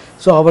பண்ணிகிட்ருக்காரு.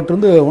 ஸோ அவர்கிட்ட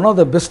வந்து one of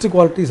the best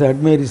qualities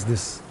admire is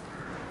this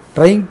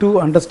trying to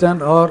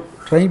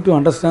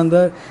understand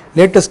the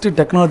latest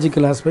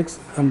technological aspects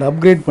and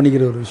upgrade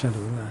பண்ணிக்கிற ஒரு விஷயம்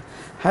இருக்குதுங்க.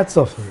 Hats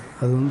off.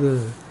 அது வந்து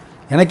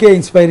எனக்கே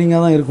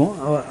இன்ஸ்பைரிங்காக தான் இருக்கும்.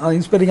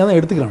 இன்ஸ்பைரிங்காக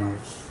தான் எடுத்துக்கிறேன்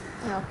நான்.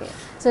 ஓகே.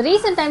 ஸோ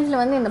ரீசெண்ட் டைம்ஸில்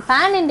வந்து இந்த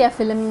பேன் இண்டியா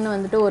ஃபிலிம்னு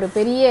வந்துட்டு ஒரு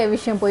பெரிய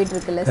விஷயம் போயிட்டு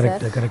இருக்குல்ல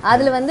சார்.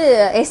 அதில் வந்து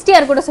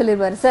எஸ்டிஆர் கூட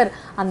சொல்லியிருப்பாரு, சார்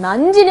அந்த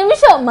 5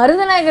 நிமிஷம்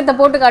மருதநாயகத்தை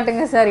போட்டு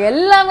காட்டுங்க சார்,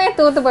 எல்லாமே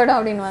தோற்று போயிடும்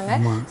அப்படின்வாங்க.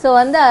 ஸோ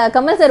வந்து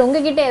கமல் சார்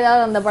உங்ககிட்ட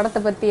ஏதாவது அந்த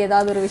படத்தை பற்றி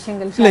ஏதாவது ஒரு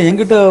விஷயங்கள்? இல்லை,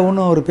 எங்கிட்ட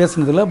ஒன்றும் அவர்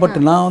பேசுனதில்லை.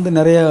 பட் நான் வந்து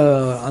நிறைய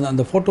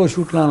அந்த ஃபோட்டோ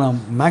ஷூட்லாம்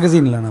நான்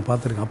மேகசீனில் நான்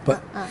பார்த்துருக்கேன். அப்போ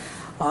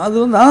அது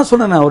வந்து நான்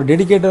சொன்னேன், ஒரு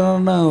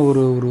டெடிக்கேட்டடான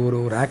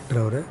ஒரு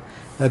ஆக்டர். அவர்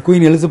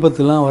குயின்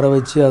எலிசபெத்லாம் வர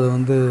வச்சு அதை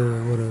வந்து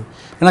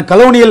ஏன்னா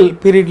கலோனியல்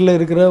பீரியடில்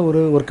இருக்கிற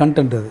ஒரு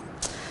கண்டென்ட் அது.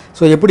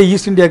 ஸோ எப்படி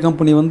ஈஸ்ட் இந்தியா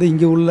கம்பெனி வந்து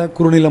இங்கே உள்ள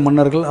குறுநில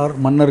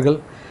மன்னர்கள்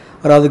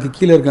அதுக்கு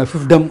கீழே இருக்க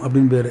ஃபிஃப்டம்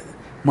அப்படின்னு பேர்,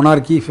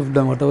 monarchy,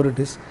 ஃபிஃப்டம், what ever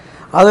it is,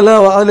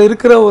 அதில்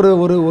இருக்கிற ஒரு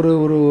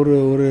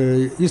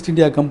ஈஸ்ட்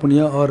இந்தியா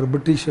கம்பெனியோ ஒரு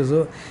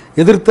பிரிட்டிஷர்ஸோ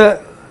எதிர்த்த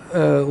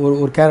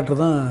ஒரு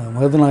கேரக்டர் தான்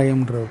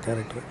மருதநாயகம்ன்ற ஒரு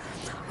கேரக்டர்.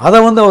 அதை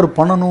வந்து அவர்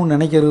பண்ணணும்னு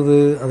நினைக்கிறது,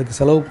 அதுக்கு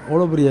செலவு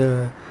அவ்வளோ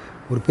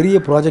பெரிய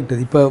ப்ராஜெக்ட்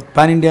அது. இப்போ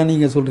பேன் இண்டியா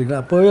நீங்கள் சொல்கிறீங்களா,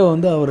 அப்போவே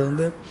வந்து அவர்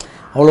வந்து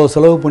அவ்வளோ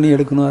செலவு பண்ணி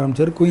எடுக்கணும்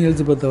ஆரம்பித்தார். குயின்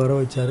எலிசபெத்தை வர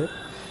வச்சார்.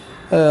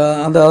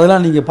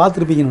 அதெல்லாம் நீங்கள்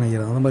பார்த்துருப்பீங்கன்னு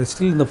நினைக்கிறேன். அந்த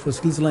மாதிரி இந்த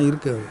ஸ்கில்ஸ்லாம்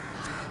இருக்குது.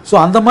 ஸோ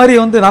அந்த மாதிரி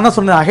வந்து நான்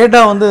சொன்னேன்,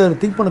 அஹெடாக வந்து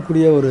திங்க்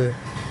பண்ணக்கூடிய ஒரு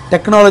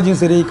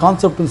டெக்னாலஜியும் சரி,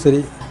 கான்செப்டும்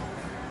சரி.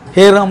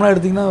 ஹேராம்லாம்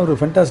எடுத்திங்கன்னா ஒரு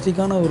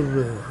ஃபென்டாஸ்டிக்கான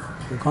ஒரு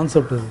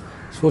கான்செப்ட். அது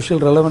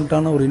சோஷியல்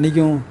ரெலவெண்ட்டான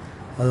இன்றைக்கும்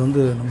அது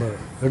வந்து நம்ம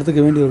எடுத்துக்க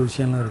வேண்டிய ஒரு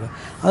விஷயம்லாம் இருக்குது.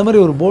 அது மாதிரி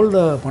ஒரு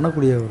போல்டாக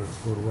பண்ணக்கூடிய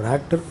ஒரு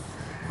ஆக்டர்,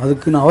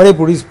 அதுக்கு நான் அவரே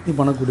ப்ரொடியூஸ் பண்ணி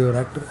பண்ணக்கூடிய ஒரு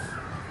ஆக்டர்.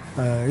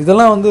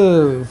 இதெல்லாம் வந்து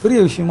பெரிய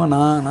விஷயமா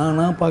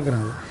நான்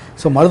பார்க்குறேன்.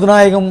 ஸோ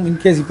மருதநாயகம்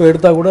இன்கேஸ் இப்போ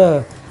எடுத்தால் கூட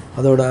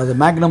அது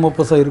மேக்னம்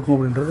ஓப்பஸாக இருக்கும்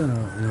அப்படின்றது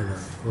என்னோட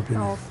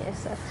ஒப்பீனியன். ஓகே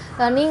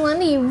சார், நீங்கள்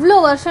வந்து இவ்வளோ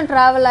வருஷம்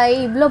ட்ராவல் ஆகி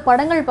இவ்வளோ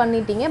படங்கள்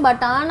பண்ணிட்டீங்க.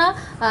 பட் ஆனால்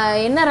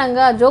என்ன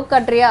ரங்கா ஜோக்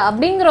காட்டுறியா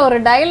அப்படிங்கிற ஒரு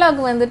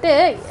டைலாக் வந்துட்டு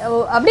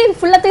அப்படியே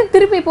ஃபுல்லாத்தையும்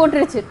திருப்பி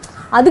போட்டுருச்சு.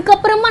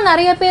 அதுக்கப்புறமா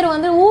நிறைய பேர்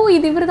வந்து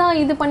இது இவர் தான்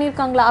இது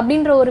பண்ணியிருக்காங்களா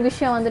அப்படின்ற ஒரு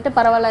விஷயம் வந்துட்டு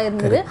பரவாயில்ல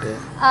இருந்தது.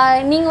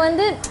 நீங்கள்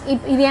வந்து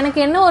இது எனக்கு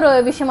என்ன ஒரு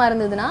விஷயமா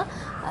இருந்ததுன்னா,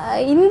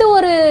 இந்த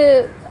ஒரு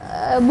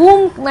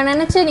பூம்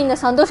நினச்சி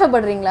நீங்கள்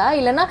சந்தோஷப்படுறீங்களா,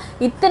 இல்லைன்னா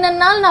இத்தனை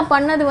நாள் நான்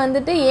பண்ணது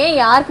வந்துட்டு ஏன்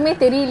யாருக்குமே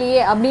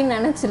தெரியலையே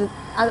அப்படின்னு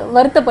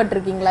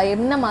வருத்தப்பட்டிருக்கீங்களா?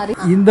 என்ன மாதிரி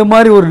இந்த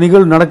மாதிரி ஒரு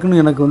நிகழ்வு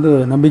நடக்குன்னு எனக்கு வந்து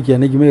நம்பிக்கை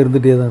என்றைக்குமே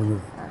இருந்துகிட்டே தான்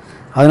இருந்தது.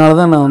 அதனால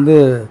தான் நான் வந்து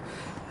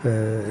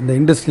இந்த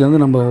இண்டஸ்ட்ரியில்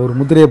வந்து நம்ம ஒரு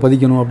முத்திரையை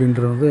பதிக்கணும்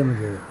அப்படின்றது வந்து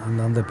எனக்கு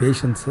அந்த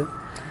பேஷன்ஸு,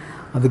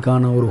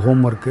 அதுக்கான ஒரு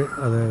ஹோம்ஒர்க்கு,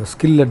 அதை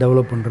ஸ்கில்லை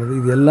டெவலப் பண்ணுறது,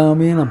 இது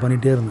எல்லாமே நான்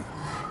பண்ணிகிட்டே இருந்தேன்.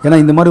 ஏன்னா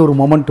இந்த மாதிரி ஒரு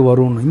மொமெண்ட்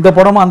வரும்னு, இந்த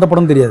படமாக அந்த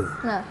படம் தெரியாது,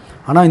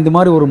 ஆனால் இந்த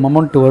மாதிரி ஒரு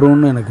மொமெண்ட்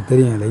வரும்னு எனக்கு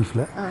தெரியும் என்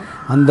லைஃப்பில்.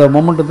 அந்த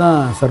மொமெண்ட்டு தான்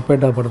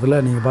சர்பேட்டா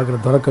படத்தில் நீங்கள் பார்க்குற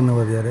துறக்கண்ணு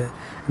வாதியார்,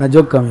 நான்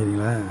ஜோக்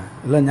காமிக்கிறீங்களா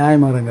இல்லை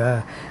நியாயமாகறங்க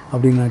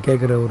அப்படின்னு நான்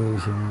கேட்குற ஒரு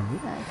விஷயம் வந்து.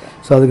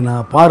 ஸோ அதுக்கு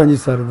நான்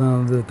ரஞ்சித் சார் தான்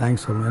வந்து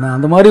தேங்க்ஸ் சொல்லணும். ஏன்னா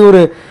அந்த மாதிரி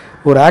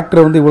ஒரு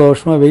ஆக்டரை வந்து இவ்வளோ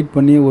வருஷமாக வெயிட்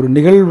பண்ணி ஒரு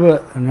நிகழ்வை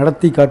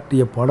நடத்தி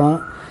காட்டிய படம்.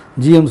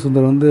 ஜிஎம்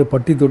சுந்தர் வந்து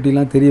பட்டி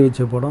தொட்டிலாம் தெரிய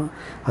வச்ச படம்.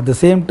 அட் த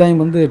சேம் டைம்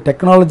வந்து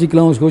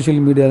டெக்னாலஜிக்கெலாம்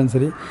சோஷியல் மீடியாலும்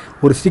சரி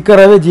ஒரு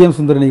ஸ்டிக்கராகவே ஜிஎம்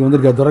சுந்தர் இன்றைக்கி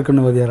வந்திருக்காரு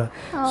துறக்கண்ணு வாதியாரா.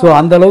 ஸோ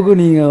அந்த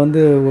அளவுக்கு நீங்கள்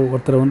வந்து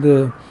ஒருத்தரை வந்து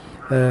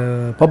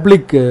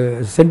பப்ளிக்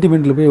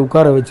சென்டிமெண்ட்டில் போய்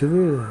உட்கார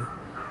வச்சது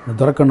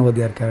துறக்கண்ணு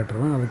வாதியார்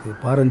கேரக்டர் தான். அதுக்கு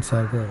பாரஞ்ச்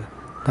சாருக்கு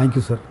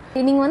தேங்க்யூ சார்.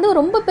 நீங்கள் வந்து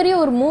ரொம்ப பெரிய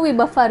ஒரு மூவி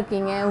பஃபாக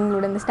இருக்கீங்க.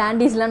 உங்களோட இந்த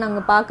ஸ்டாண்டீஸ்லாம்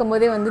நாங்கள்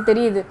பார்க்கும்போதே வந்து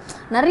தெரியுது,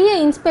 நிறைய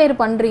இன்ஸ்பயர்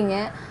பண்ணுறீங்க.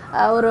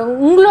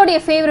 உங்களுடைய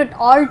ஃபேவரட்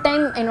ஆல்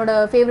டைம் என்னோட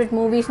ஃபேவரட்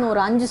மூவிஸ்னு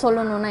ஒரு 5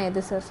 சொல்லணும்னா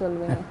எது சார்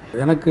சொல்லுவீங்க?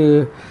 எனக்கு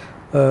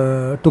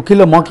டு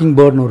கில் அ மாக்கிங்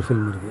பேர்ட்னு ஒரு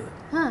ஃபில்ம் இருக்குது.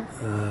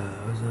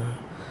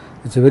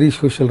 It's a very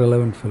social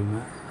relevant film.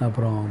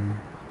 அப்புறம்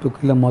to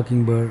kill a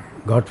mocking bird,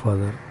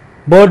 Godfather,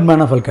 bird man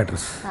of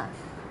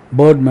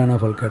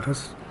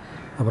அல்கேட்டர்ஸ்,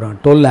 அப்புறம்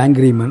 12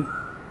 ஆங்க்ரி மென்.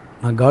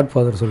 நான்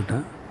காட்ஃபாதர்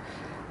சொல்லிட்டேன்.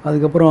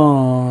 அதுக்கப்புறம்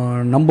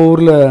நம்ம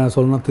ஊரில்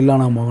சொல்லணும்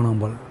தில்லானா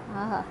மோகனாம்பாள்,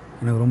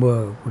 எனக்கு ரொம்ப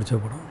பிடிச்ச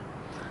படம்.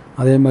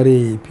 அதே மாதிரி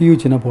பியூ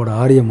சின்னப்போட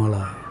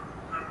ஆரியமாலா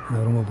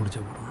எனக்கு ரொம்ப பிடிச்ச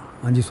படம்.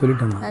 5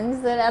 சொல்லிட்டேன். 5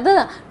 சார்.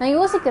 அதுதான் நான்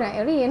யோசிக்கிறேன்,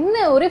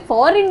 என்ன ஒரே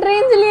ஃபாரின்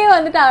ரேஞ்சிலேயே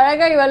வந்துட்டு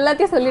அழகாக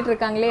எல்லாத்தையும் சொல்லிட்டு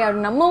இருக்காங்களே,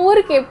 அப்படி நம்ம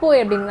ஊருக்கு எப்போ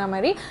அப்படிங்கிற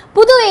மாதிரி.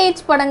 புது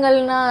ஏஜ்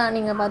படங்கள்னா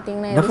நீங்கள்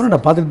பார்த்தீங்கன்னா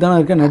டெஃபினட்டாக பார்த்துட்டு தானே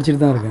இருக்கேன்,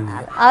 நடிச்சிட்டு தான் இருக்கேன்.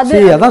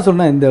 அதான்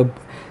சொன்னேன், இந்த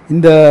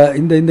இந்த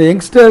இந்த இந்த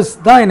யங்ஸ்டர்ஸ்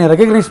தான் என்னை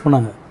ரெக்கக்னைஸ்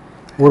பண்ணாங்க.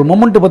 ஒரு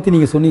மொமெண்ட்டை பற்றி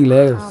நீங்கள்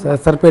சொன்னீங்களே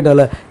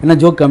சர்பேட்டாவில் என்ன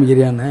ஜோக்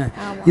காமிக்கிறியான்னு,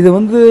 இது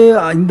வந்து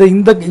இந்த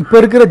இந்த இப்போ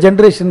இருக்கிற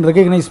ஜென்ரேஷன்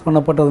ரெக்கக்னைஸ்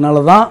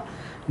பண்ணப்பட்டதுனால தான்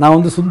நான்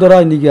வந்து சுந்தரா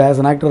இன்றைக்கி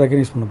as an actor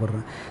recognise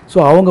பண்ணப்படுறேன். So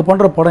அவங்க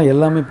பண்ணுற படம்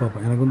எல்லாமே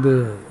பார்ப்பேன். எனக்கு வந்து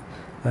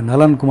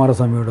நலன்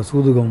குமாரசாமியோட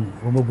சூதுகம்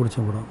ரொம்ப பிடிச்ச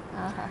படம்,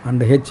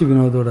 அண்ட் ஹெச்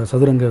வினோதோட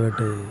சதுரங்க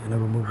வேட்டை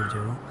எனக்கு ரொம்ப பிடிச்ச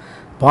படம்,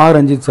 பா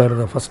ரஞ்சித்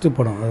சாரோட ஃபஸ்ட்டு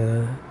படம் அது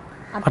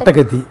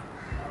அட்டகத்தி,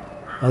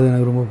 அது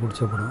எனக்கு ரொம்ப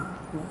பிடிச்ச படம்,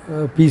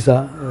 பீஸா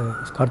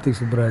கார்த்திக்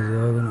சுப்ராஜ்,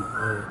 அதாவது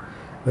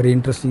வெரி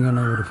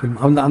இன்ட்ரெஸ்டிங்கான ஒரு ஃபில்ம்.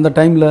 அந்த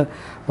டைமில்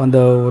வந்த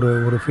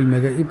ஒரு ஃபில்ம்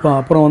மேக்கர். இப்போ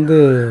அப்புறம் வந்து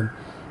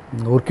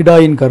ஒரு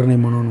கிடாயின் கருணை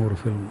மனோன்னு ஒரு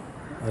film,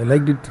 I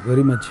like it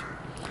very much.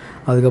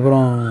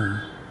 அதுக்கப்புறம்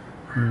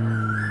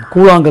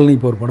கூழாங்கல்னு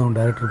இப்போ ஒரு படம்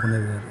டைரக்டர்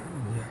பண்ணியிருக்காரு.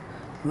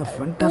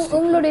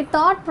 உங்களுடைய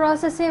தாட்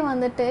ப்ராசஸே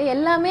வந்துட்டு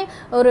எல்லாமே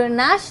ஒரு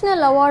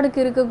நேஷ்னல் அவார்டுக்கு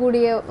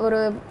இருக்கக்கூடிய ஒரு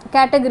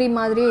கேட்டகரி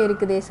மாதிரியே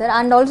இருக்குதே சார்.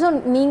 அண்ட் ஆல்சோ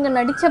நீங்கள்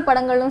நடித்த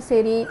படங்களும்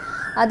சரி,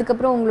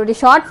 அதுக்கப்புறம் உங்களுடைய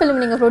ஷார்ட்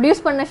ஃபிலிம் நீங்கள்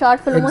ப்ரொடியூஸ் பண்ண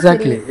ஷார்ட் ஃபிலிமும்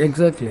சரி,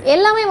 எக்ஸாக்ட்லி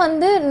எல்லாமே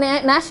வந்து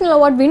நேஷ்னல்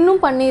அவார்ட்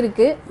வின்னும்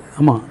பண்ணியிருக்கு.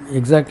 ஆமாம்,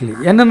 எக்ஸாக்ட்லி.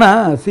 என்னென்னா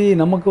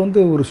நமக்கு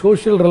வந்து ஒரு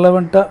சோஷியல்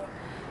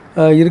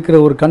ரெலவெண்ட்டாக இருக்கிற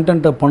ஒரு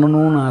கண்டென்ட்டை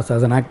பண்ணணும்னு ஆஸ்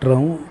அன்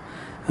ஆக்டராகவும்,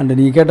 அண்ட்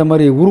நீங்கள் கேட்ட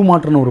மாதிரி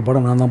உருமாற்றன்னு ஒரு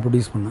படம் நான் தான்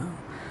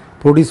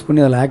ப்ரொடியூஸ்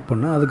பண்ணி அதில் ஆக்ட்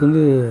பண்ணேன். அதுக்கு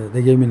வந்து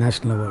தி gave me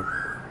national award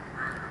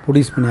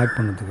produce பண்ணி ஆக்ட்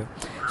பண்ணதுக்கு.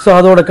 ஸோ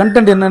அதோட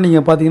கண்டென்ட் என்ன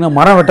நீங்கள் பார்த்தீங்கன்னா,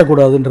 மரம்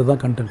வெட்டக்கூடாதுன்றது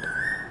தான் கண்டென்ட்.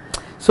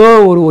 ஸோ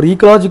ஒரு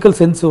ஈக்கலாஜிக்கல்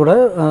சென்ஸோட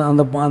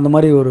அந்த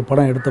மாதிரி ஒரு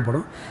படம் எடுத்த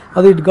படம்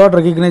அது இட் காட்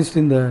ரெகக்னைஸ்ட்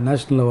இந்த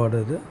நேஷ்னல்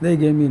அவார்டு. இது தி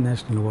gave me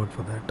national award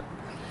for that.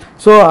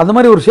 So அந்த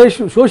மாதிரி ஒரு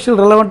சோஷியல்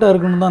ரெலவெண்ட்டாக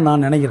இருக்கணும்னு தான்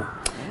நான் நினைக்கிறேன்.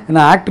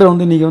 ஏன்னா ஆக்டரை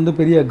வந்து இன்றைக்கி வந்து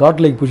பெரிய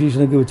காட் லைக்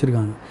பொசிஷனுக்கு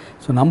வச்சுருக்காங்க.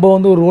 ஸோ நம்ம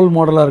வந்து ஒரு ரோல்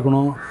மாடலாக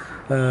இருக்கணும்.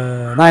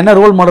 நான் என்ன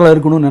ரோல் மாடலாக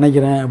இருக்கணும்னு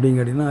நினைக்கிறேன் அப்படின்னு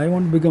கேட்டிங்கன்னா, I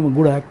want become a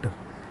good actor,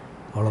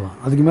 அவ்வளோதான்.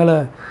 அதுக்கு மேலே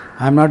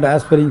I am not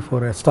aspiring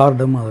for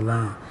stardom,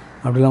 அதெல்லாம்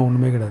அப்படிலாம்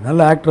ஒன்றுமே கிடையாது.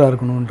 நல்ல ஆக்டராக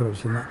இருக்கணுன்ற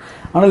விஷயம் தான்.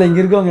 ஆனால் இங்கே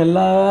இருக்கவங்க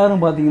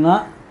எல்லோரும் பார்த்தீங்கன்னா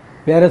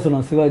பேரே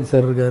சொன்னாங்க, சிவாஜி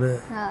சார் இருக்கார்,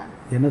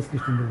 என்எஸ்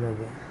கிருஷ்ணன்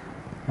இருக்காரு,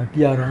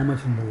 டிஆர்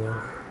ராமச்சந்திரன் இருக்கார்,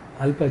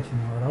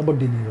 அல்பாச்சினோ,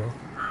 ராபர்ட் டினீரோ,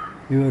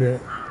 இவர்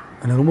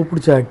எனக்கு ரொம்ப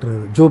பிடிச்ச ஆக்டர்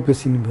ஜோ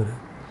பெசின்னு பேர்,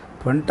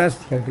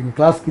 ஃபண்டாஸ்டிக் ஆக்டர்.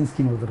 கிளாஸ்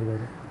கின்ஸ்கின்னு ஒருத்தர்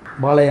இருக்கார்,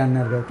 பாலையா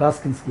அண்ணன் இருக்கார், கிளாஸ்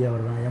கின்ஸ்கி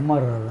அவர் தான்,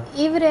 எம்ஆர் ராதா.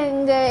 இவர்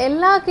இங்கே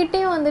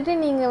எல்லாக்கிட்டையும் வந்துட்டு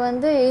நீங்கள்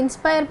வந்து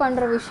இன்ஸ்பயர்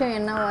பண்ணுற விஷயம்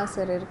என்னவா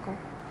சார் இருக்கும்?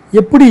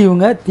 எப்படி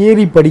இவங்க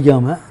தியரி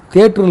படிக்காமல்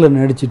தியேட்டரில்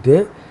நடிச்சுட்டு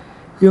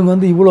இவங்க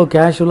வந்து இவ்வளோ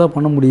கேஷுவலாக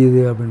பண்ண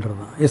முடியுது அப்படின்றது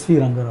தான். SV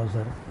Rangarao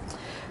sir.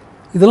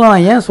 இதெல்லாம்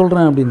நான் ஏன்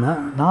சொல்கிறேன் அப்படின்னா,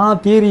 நான்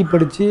தியரி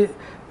படித்து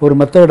ஒரு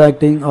மெத்தட்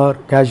ஆக்டிங் ஆர்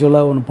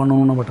கேஷுவலாக ஒன்று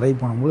பண்ணணும்னு நம்ம ட்ரை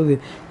பண்ணும்போது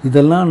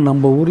இதெல்லாம்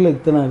நம்ம ஊரில்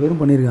இத்தனை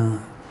பேரும் பண்ணியிருக்காங்க.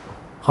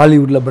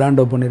 ஹாலிவுட்டில்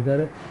பிராண்டோ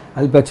பண்ணியிருக்காரு,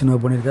 அல்பாச்சினோ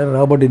பண்ணியிருக்காரு,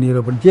 ராபர்ட்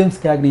டினீரோ பண்ணி, ஜேம்ஸ்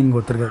கேக்னின்னு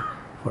ஒருத்தருக்கார்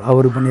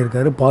அவர்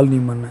பண்ணியிருக்காரு, பால்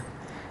நியூமன்,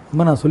 இந்த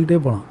மாதிரி நான் சொல்லிட்டே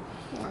போகலாம்.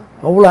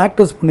 அவ்வளோ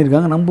ஆக்டர்ஸ்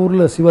பண்ணியிருக்காங்க. நம்ம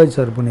ஊரில் சிவாஜி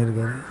சார்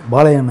பண்ணியிருக்காரு,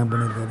 பாலையா அண்ணன்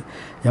பண்ணியிருக்காரு,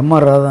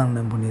 எம்ஆர் ராதா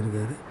அண்ணன்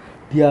பண்ணியிருக்காரு,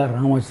 டிஆர்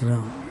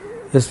ராமச்சந்திரன்,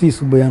 எஸ்வி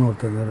சுப்பையான்னு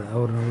ஒருத்தர் இருந்தார்,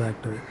 அவர் நல்ல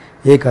ஆக்டர்,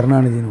 ஏ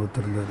கருணாநிதினு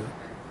ஒருத்தர் இருந்தார்.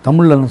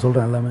 தமிழில் நான்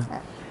சொல்கிறேன் எல்லாமே.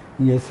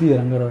 இங்கே எஸ்வி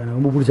ரங்கராவ் எனக்கு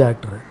ரொம்ப பிடிச்ச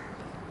ஆக்டர்.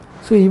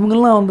 ஸோ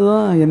இவங்கெல்லாம் வந்து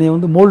தான் என்னை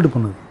வந்து மோல்டு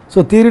பண்ணுது. ஸோ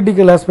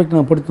தியரிட்டிக்கல் ஆஸ்பெக்ட்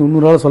நான் படித்து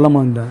இன்னொரு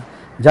சொல்லாமல் இருந்தேன்.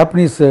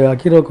 ஜாப்பனீஸ்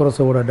அகிரோ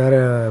குரோசாவோட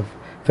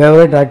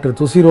ஃபேவரட் ஆக்டர்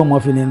தொசிரோ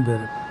மாஃபினியன்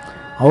பேர்,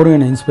 அவரும்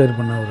என்னை இன்ஸ்பயர்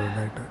பண்ண ஒரு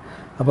ஆக்டர்.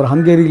 அப்புறம்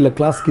ஹங்கேரியில்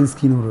கிளாஸ்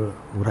கின்ஸ்கின்னு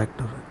ஒரு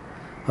ஆக்டர்.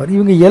 அவர்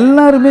இவங்க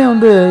எல்லாருமே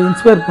வந்து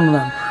இன்ஸ்பயர்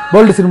பண்ணுறாங்க.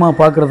 வேர்ல்டு சினிமா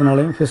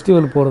பார்க்குறதுனாலையும்,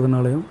 ஃபெஸ்டிவல்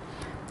போகிறதுனாலையும்,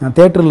 நான்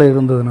தேட்டரில்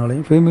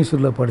இருந்ததுனாலையும்,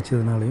 ஃபேமியூஸில்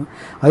படித்ததுனாலையும்,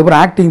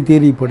 அதுக்கப்புறம் ஆக்டிங்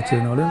தியரி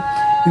படித்ததுனாலையும்,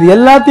 இது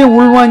எல்லாத்தையும்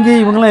உள்வாங்கி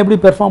இவங்கெல்லாம் எப்படி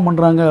பெர்ஃபார்ம்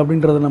பண்ணுறாங்க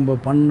அப்படின்றத நம்ம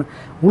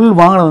உள்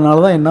வாங்கினதுனால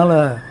தான் என்னால்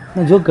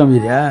ஜோக்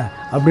காமிக்கிறியா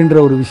அப்படின்ற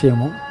ஒரு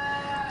விஷயமும்,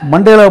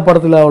 மண்டேலா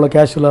படத்தில் அவ்வளோ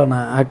கேஷுவலாக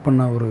நான் ஆக்ட்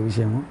பண்ண ஒரு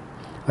விஷயமும்,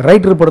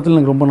 ரைட்டர் படத்தில்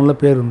எனக்கு ரொம்ப நல்ல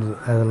பேர் இருந்தது.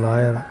 அதில்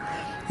 1000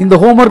 இந்த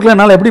ஹோம்ஒர்க்கில்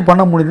என்னால் எப்படி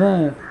பண்ண முடியுதுன்னா,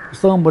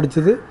 புத்தகம்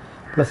படித்தது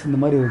ப்ளஸ் இந்த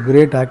மாதிரி ஒரு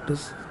கிரேட்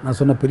ஆக்டர்ஸ், நான்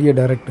சொன்ன பெரிய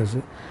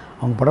டைரக்டர்ஸு,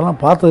 அவங்க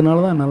படம்லாம்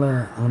பார்த்ததுனால தான் என்னால்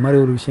அந்த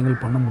மாதிரி ஒரு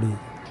விஷயங்கள் பண்ண முடியுது.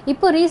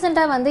 இப்போ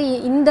ரீசெண்டாக வந்து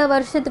இந்த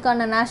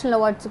வருஷத்துக்கான நேஷனல்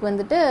அவார்ட்ஸுக்கு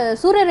வந்துட்டு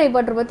சூரியரை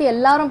பற்றி பற்றி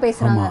எல்லாரும்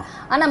பேசுகிறாங்க.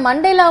 ஆனால்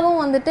மண்டேலாவும்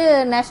வந்துட்டு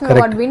நேஷனல்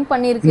அவார்டு வின்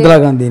பண்ணியிருக்கு, இந்திரா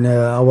காந்தி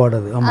அவார்டு.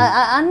 அது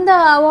அந்த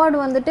அவார்டு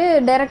வந்துட்டு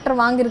டைரக்டர்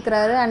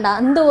வாங்கியிருக்கிறாரு. அண்ட்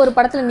அந்த ஒரு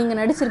படத்தில்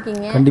நீங்கள்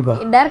நடிச்சிருக்கீங்க.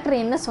 கண்டிப்பாக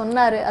டைரக்டர் என்ன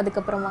சொன்னார்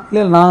அதுக்கப்புறமா?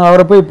 இல்லை, நான்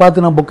அவரை போய்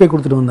பார்த்து நான் பொக்கே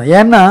கொடுத்துட்டு வந்தேன்.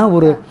 ஏன்னா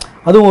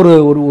அதுவும்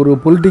ஒரு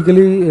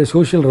பொலிட்டிக்கலி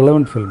சோஷியல்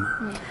ரெலவெண்ட் ஃபில்ம்.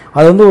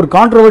 அது வந்து ஒரு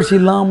கான்ட்ரவர்சி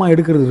இல்லாமல்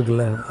எடுக்கிறது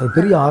இருக்குல்ல, அது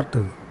பெரிய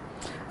ஆர்ட்.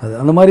 அது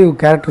அந்த மாதிரி ஒரு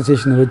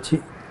கேரக்டரைசேஷனை வச்சு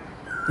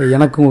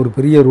எனக்கும் ஒரு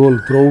பெரிய ரோல்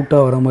த்ரூ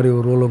அவுட்டாக வர மாதிரி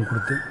ஒரு ரோலும்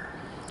கொடுத்து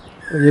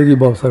யோகி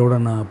பாபு சாரோட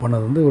நான்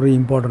பண்ணது வந்து ஒரு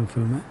இம்பார்ட்டன்ட்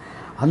ஃபில்மு.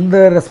 அந்த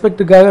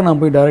ரெஸ்பெக்ட்டுக்காக நான்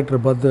போய் டைரக்டரை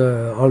பார்த்து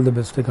all the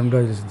best,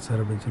 congratulation sir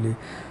அப்படின்னு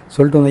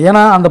சொல்லிட்டு வந்தேன்.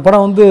 ஏன்னா அந்த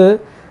படம் வந்து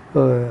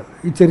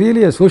it's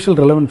really a social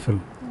relevant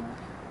film.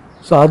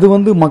 So அது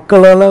வந்து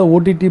மக்களால்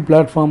ஓடிடி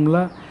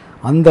பிளாட்ஃபார்மில்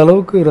அந்த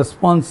அளவுக்கு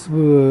ரெஸ்பான்ஸ்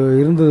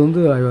இருந்தது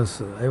வந்து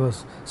ஐ வாஸ்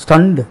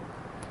ஸ்டண்டு.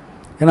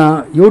 ஏன்னா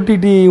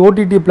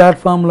ஓடிடி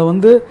பிளாட்ஃபார்மில்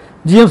வந்து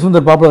ஜிஎம்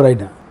சுந்தர் பாப்புலர்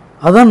ஆகிட்டேன்.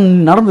 அதான்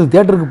நடந்தது.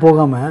 தியேட்டருக்கு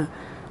போகாமல்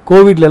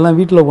கோவிட்ல எல்லாம்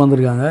வீட்டில்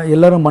உட்காந்துருக்காங்க.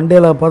 எல்லோரும்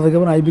மண்டேலா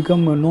பார்த்ததுக்கப்புறம் I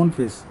become known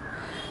face,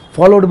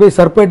 followed by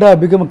Sarpatta I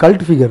become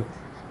cult figure.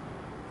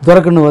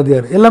 துறக்கண்ணு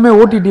வாத்தியார் எல்லாமே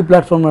ஓடிடி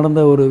பிளாட்ஃபார்ம்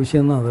நடந்த ஒரு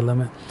விஷயந்தான் அது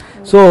எல்லாமே.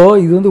 ஸோ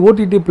இது வந்து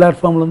ஓடிடி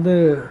பிளாட்ஃபார்மில் வந்து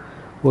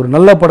ஒரு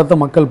நல்ல படத்தை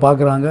மக்கள்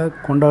பார்க்குறாங்க,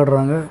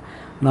 கொண்டாடுறாங்க.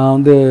 நான்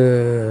வந்து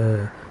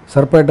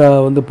சர்பேட்டா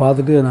வந்து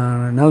பார்த்துட்டு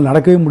என்னால்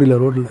நடக்கவே முடியல,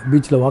 ரோட்டில்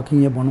பீச்சில்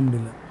வாக்கிங்கே பண்ண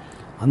முடியல.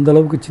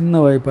 அந்தளவுக்கு சின்ன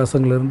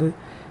பசங்கள்லேருந்து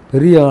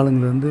பெரிய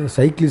ஆளுங்கலேருந்து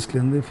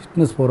சைக்கிளிஸ்ட்லேருந்து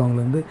ஃபிட்னஸ்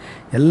போகிறவங்கலேருந்து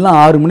எல்லாம்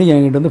 6 மணிக்கு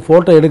என்கிட்ட வந்து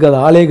ஃபோட்டோ எடுக்காத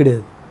ஆளே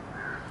கிடையாது.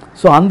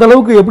 ஸோ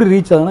அந்தளவுக்கு எப்படி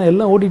ரீச் ஆகுதுன்னா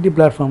எல்லாம் ஓடிடி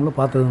பிளாட்ஃபார்மில்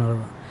பார்த்ததுனால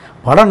தான்.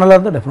 படம் நல்லா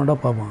இருந்தால் டெஃபினட்டாக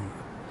பார்ப்பாங்க.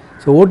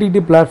 ஸோ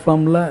ஓடிடி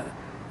பிளாட்ஃபார்மில்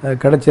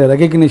கிடைச்ச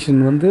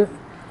ரெகக்னிஷன் வந்து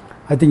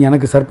ஐ திங்க்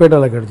எனக்கு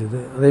சர்பேட்டாவில் கிடச்சிது.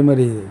 அதே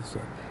மாதிரி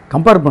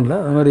கம்பேர் பண்ணல,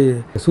 அது மாதிரி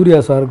சூர்யா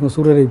சாருக்கும்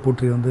சூரியரை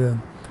போற்றி வந்து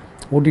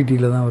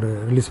ஓடிடியில் தான் அவர்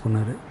ரிலீஸ்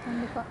பண்ணார்.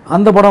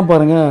 அந்த படம்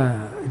பாருங்கள்,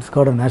 it's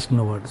got a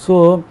national award. So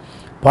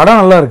படம்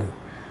நல்லா இருக்குது.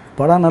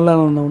 படம் நல்லா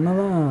இருந்தோடனே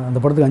தான் அந்த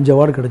படத்துக்கு 5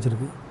 அவார்டு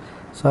கிடச்சிருக்கு.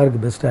 சாருக்கு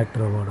பெஸ்ட்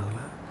ஆக்டர் அவார்டு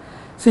அதில்.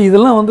 சரி,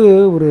 இதெல்லாம் வந்து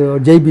ஒரு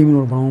ஜெய் பீம்னு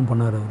ஒரு படமும்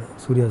பண்ணார் அவர்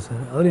சூர்யா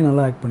சார். அதுலேயும்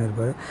நல்லா ஆக்ட்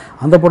பண்ணியிருப்பார்.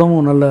 அந்த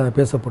படமும் நல்ல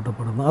பேசப்பட்ட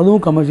படம் தான்.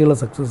 அதுவும் கமர்ஷியலாக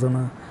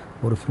சக்ஸஸான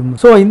ஒரு ஃபிலிம்.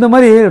 ஸோ இந்த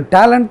மாதிரி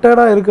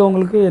டேலண்டடாக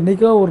இருக்கவங்களுக்கு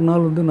என்றைக்கோ ஒரு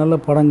நாள் வந்து நல்ல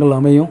படங்கள்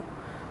அமையும்.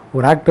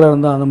 ஒரு ஆக்டராக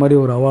இருந்தால் அந்த மாதிரி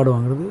ஒரு அவார்டு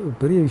வாங்குறது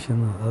பெரிய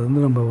விஷயம் தான். அது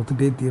வந்து நம்ம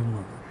ஒத்துட்டே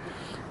தீரணும்.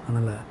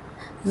 அதனால்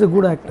இஸ் a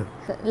குட் ஆக்டர்.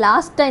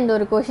 லாஸ்ட்டாக இந்த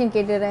ஒரு கொஷின்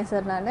கேட்டுடுறேன்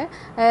சார். நான்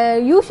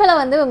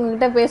யூஸ்வலாக வந்து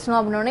உங்ககிட்ட பேசணும்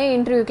அப்படின்னே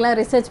இன்டர்வியூக்கெலாம்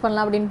ரிசர்ச்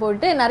பண்ணலாம் அப்படின்னு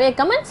போட்டு நிறைய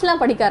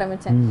கமெண்ட்ஸ்லாம் படிக்க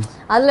ஆரம்பித்தேன்.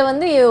 அதில்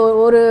வந்து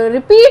ஒரு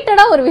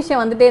ரிப்பீட்டடாக ஒரு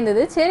விஷயம் வந்துட்டே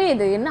இருந்தது. சரி,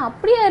 இது என்ன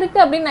அப்படியே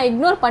இருக்குது அப்படின்னு நான்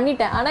இக்னோர்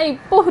பண்ணிட்டேன். ஆனால்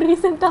இப்போது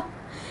ரீசெண்டாக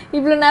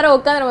இவ்வளோ நேரம்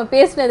உட்காந்து நம்ம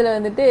பேசினதில்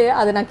வந்துட்டு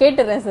அதை நான்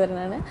கேட்டுடுறேன் சார்.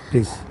 நான்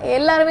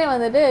எல்லாருமே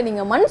வந்துட்டு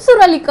நீங்கள்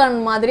மன்சூர் அலிகான்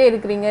மாதிரியே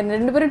இருக்கிறீங்க,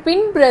 2 பேரும்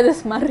ட்வின்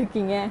பிரதர்ஸ் மாதிரி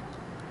இருக்கீங்க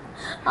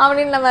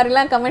அப்படின்ற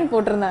மாதிரிலாம் கமெண்ட்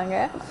போட்டிருந்தாங்க.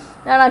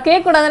 நான்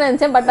கேட்கக்கூடாதுன்னு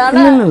நினச்சேன். பட்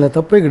ஆனால் இல்லை,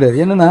 தப்பே கிடையாது.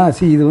 என்னென்னா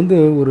இது வந்து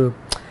ஒரு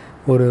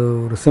ஒரு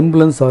ஒரு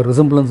செம்பிளன்ஸ் ஆர்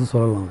ரிசம்பிளன்ஸ்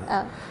சொல்லலாம்.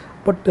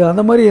 பட்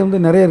அந்த மாதிரி வந்து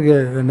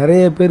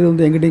நிறைய பேர்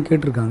வந்து எங்கிட்டையும்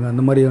கேட்டிருக்காங்க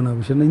அந்த மாதிரியான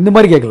விஷயம். இந்த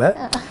மாதிரி கேட்கல,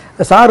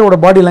 சாரோட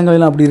பாடி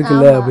லாங்குவேஜ்லாம் அப்படி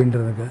இருக்குல்ல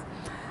அப்படின்றதுக்கு.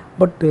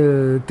 பட்டு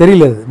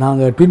தெரியல, அது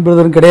நாங்கள் ட்வின்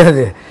பிரதரும்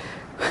கிடையாது.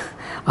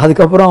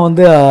 அதுக்கப்புறம்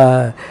வந்து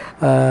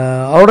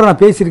அவரோட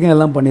நான் பேசியிருக்கேன்,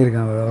 எல்லாம்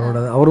பண்ணியிருக்கேன்.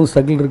 அவரும்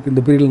ஸ்ட்ரகிள் இருக்குது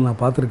இந்த பீரியடில்,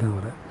 நான் பார்த்துருக்கேன்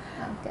அவரை.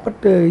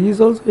 But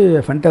is also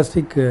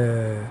fantastic.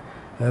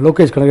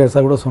 Lokesh Kanagaraj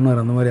sir கூட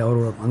சொன்னார்,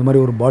 அந்த மாதிரி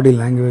ஒரு பாடி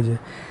லாங்குவேஜ்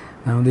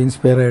நான் வந்து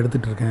இன்ஸ்பயராக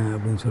எடுத்துகிட்டு இருக்கேன்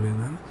அப்படின்னு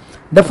சொல்லியிருந்தேன்.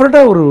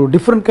 டெஃபினட்டாக ஒரு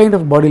different kind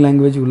of body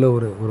language உள்ள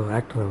ஒரு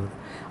ஆக்டர் அவர்.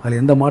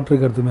 அதில் எந்த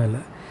மாற்று கருத்துமே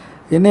இல்லை.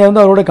 என்னை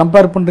வந்து அவரோட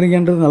கம்பேர்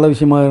பண்ணுறீங்கன்றது நல்ல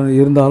விஷயமா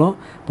இருந்தாலும்,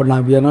 பட்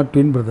நான் we are not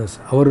twin brothers.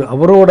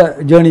 அவரோட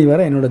ஜேர்னி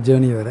வேறு, என்னோட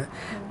ஜேர்னி வேறு.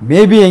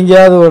 மேபி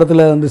எங்கேயாவது ஒரு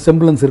இடத்துல வந்து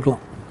செம்பிளன்ஸ்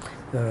இருக்கலாம்,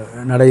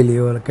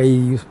 நடையிலையோ இல்லை கை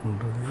யூஸ்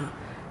பண்ணுறது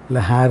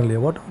இல்லை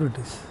ஹேர்லையோ, what ever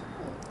it is.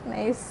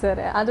 Nice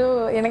sir. அது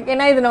எனக்கு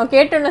என்ன இது நம்ம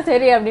கேட்டோம்னா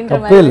சரி அப்படின்ற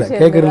மாதிரி இல்லை,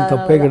 கேட்குறது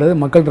தப்பே கிடையாது,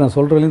 மக்கள்கிட்ட நான்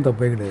சொல்கிறதுலையும்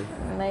தப்பே கிடையாது.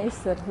 Nice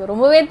sir.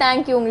 ரொம்பவே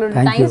தேங்க்யூ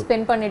உங்களோட டைம்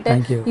ஸ்பெண்ட்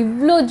பண்ணிட்டு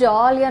இவ்வளோ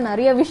ஜாலியாக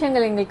நிறைய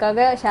விஷயங்கள்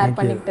எங்களுக்காக ஷேர்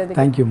பண்ணிக்கிட்டது.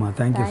 தேங்க்யூமா,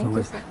 thank you so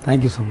much.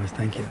 Thank you so much.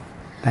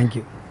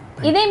 Thank you.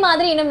 இதே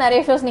மாதிரி இன்னும் நிறைய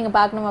ஷோஸ் நீங்கள்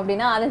பார்க்கணும்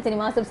அப்படின்னா ஆதன்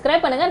சினிமா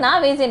சப்ஸ்கிரைப் பண்ணுங்கள்.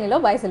 நான் வேஜேனிலோ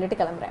பாய் சொல்லிட்டு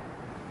கிளம்புறேன்.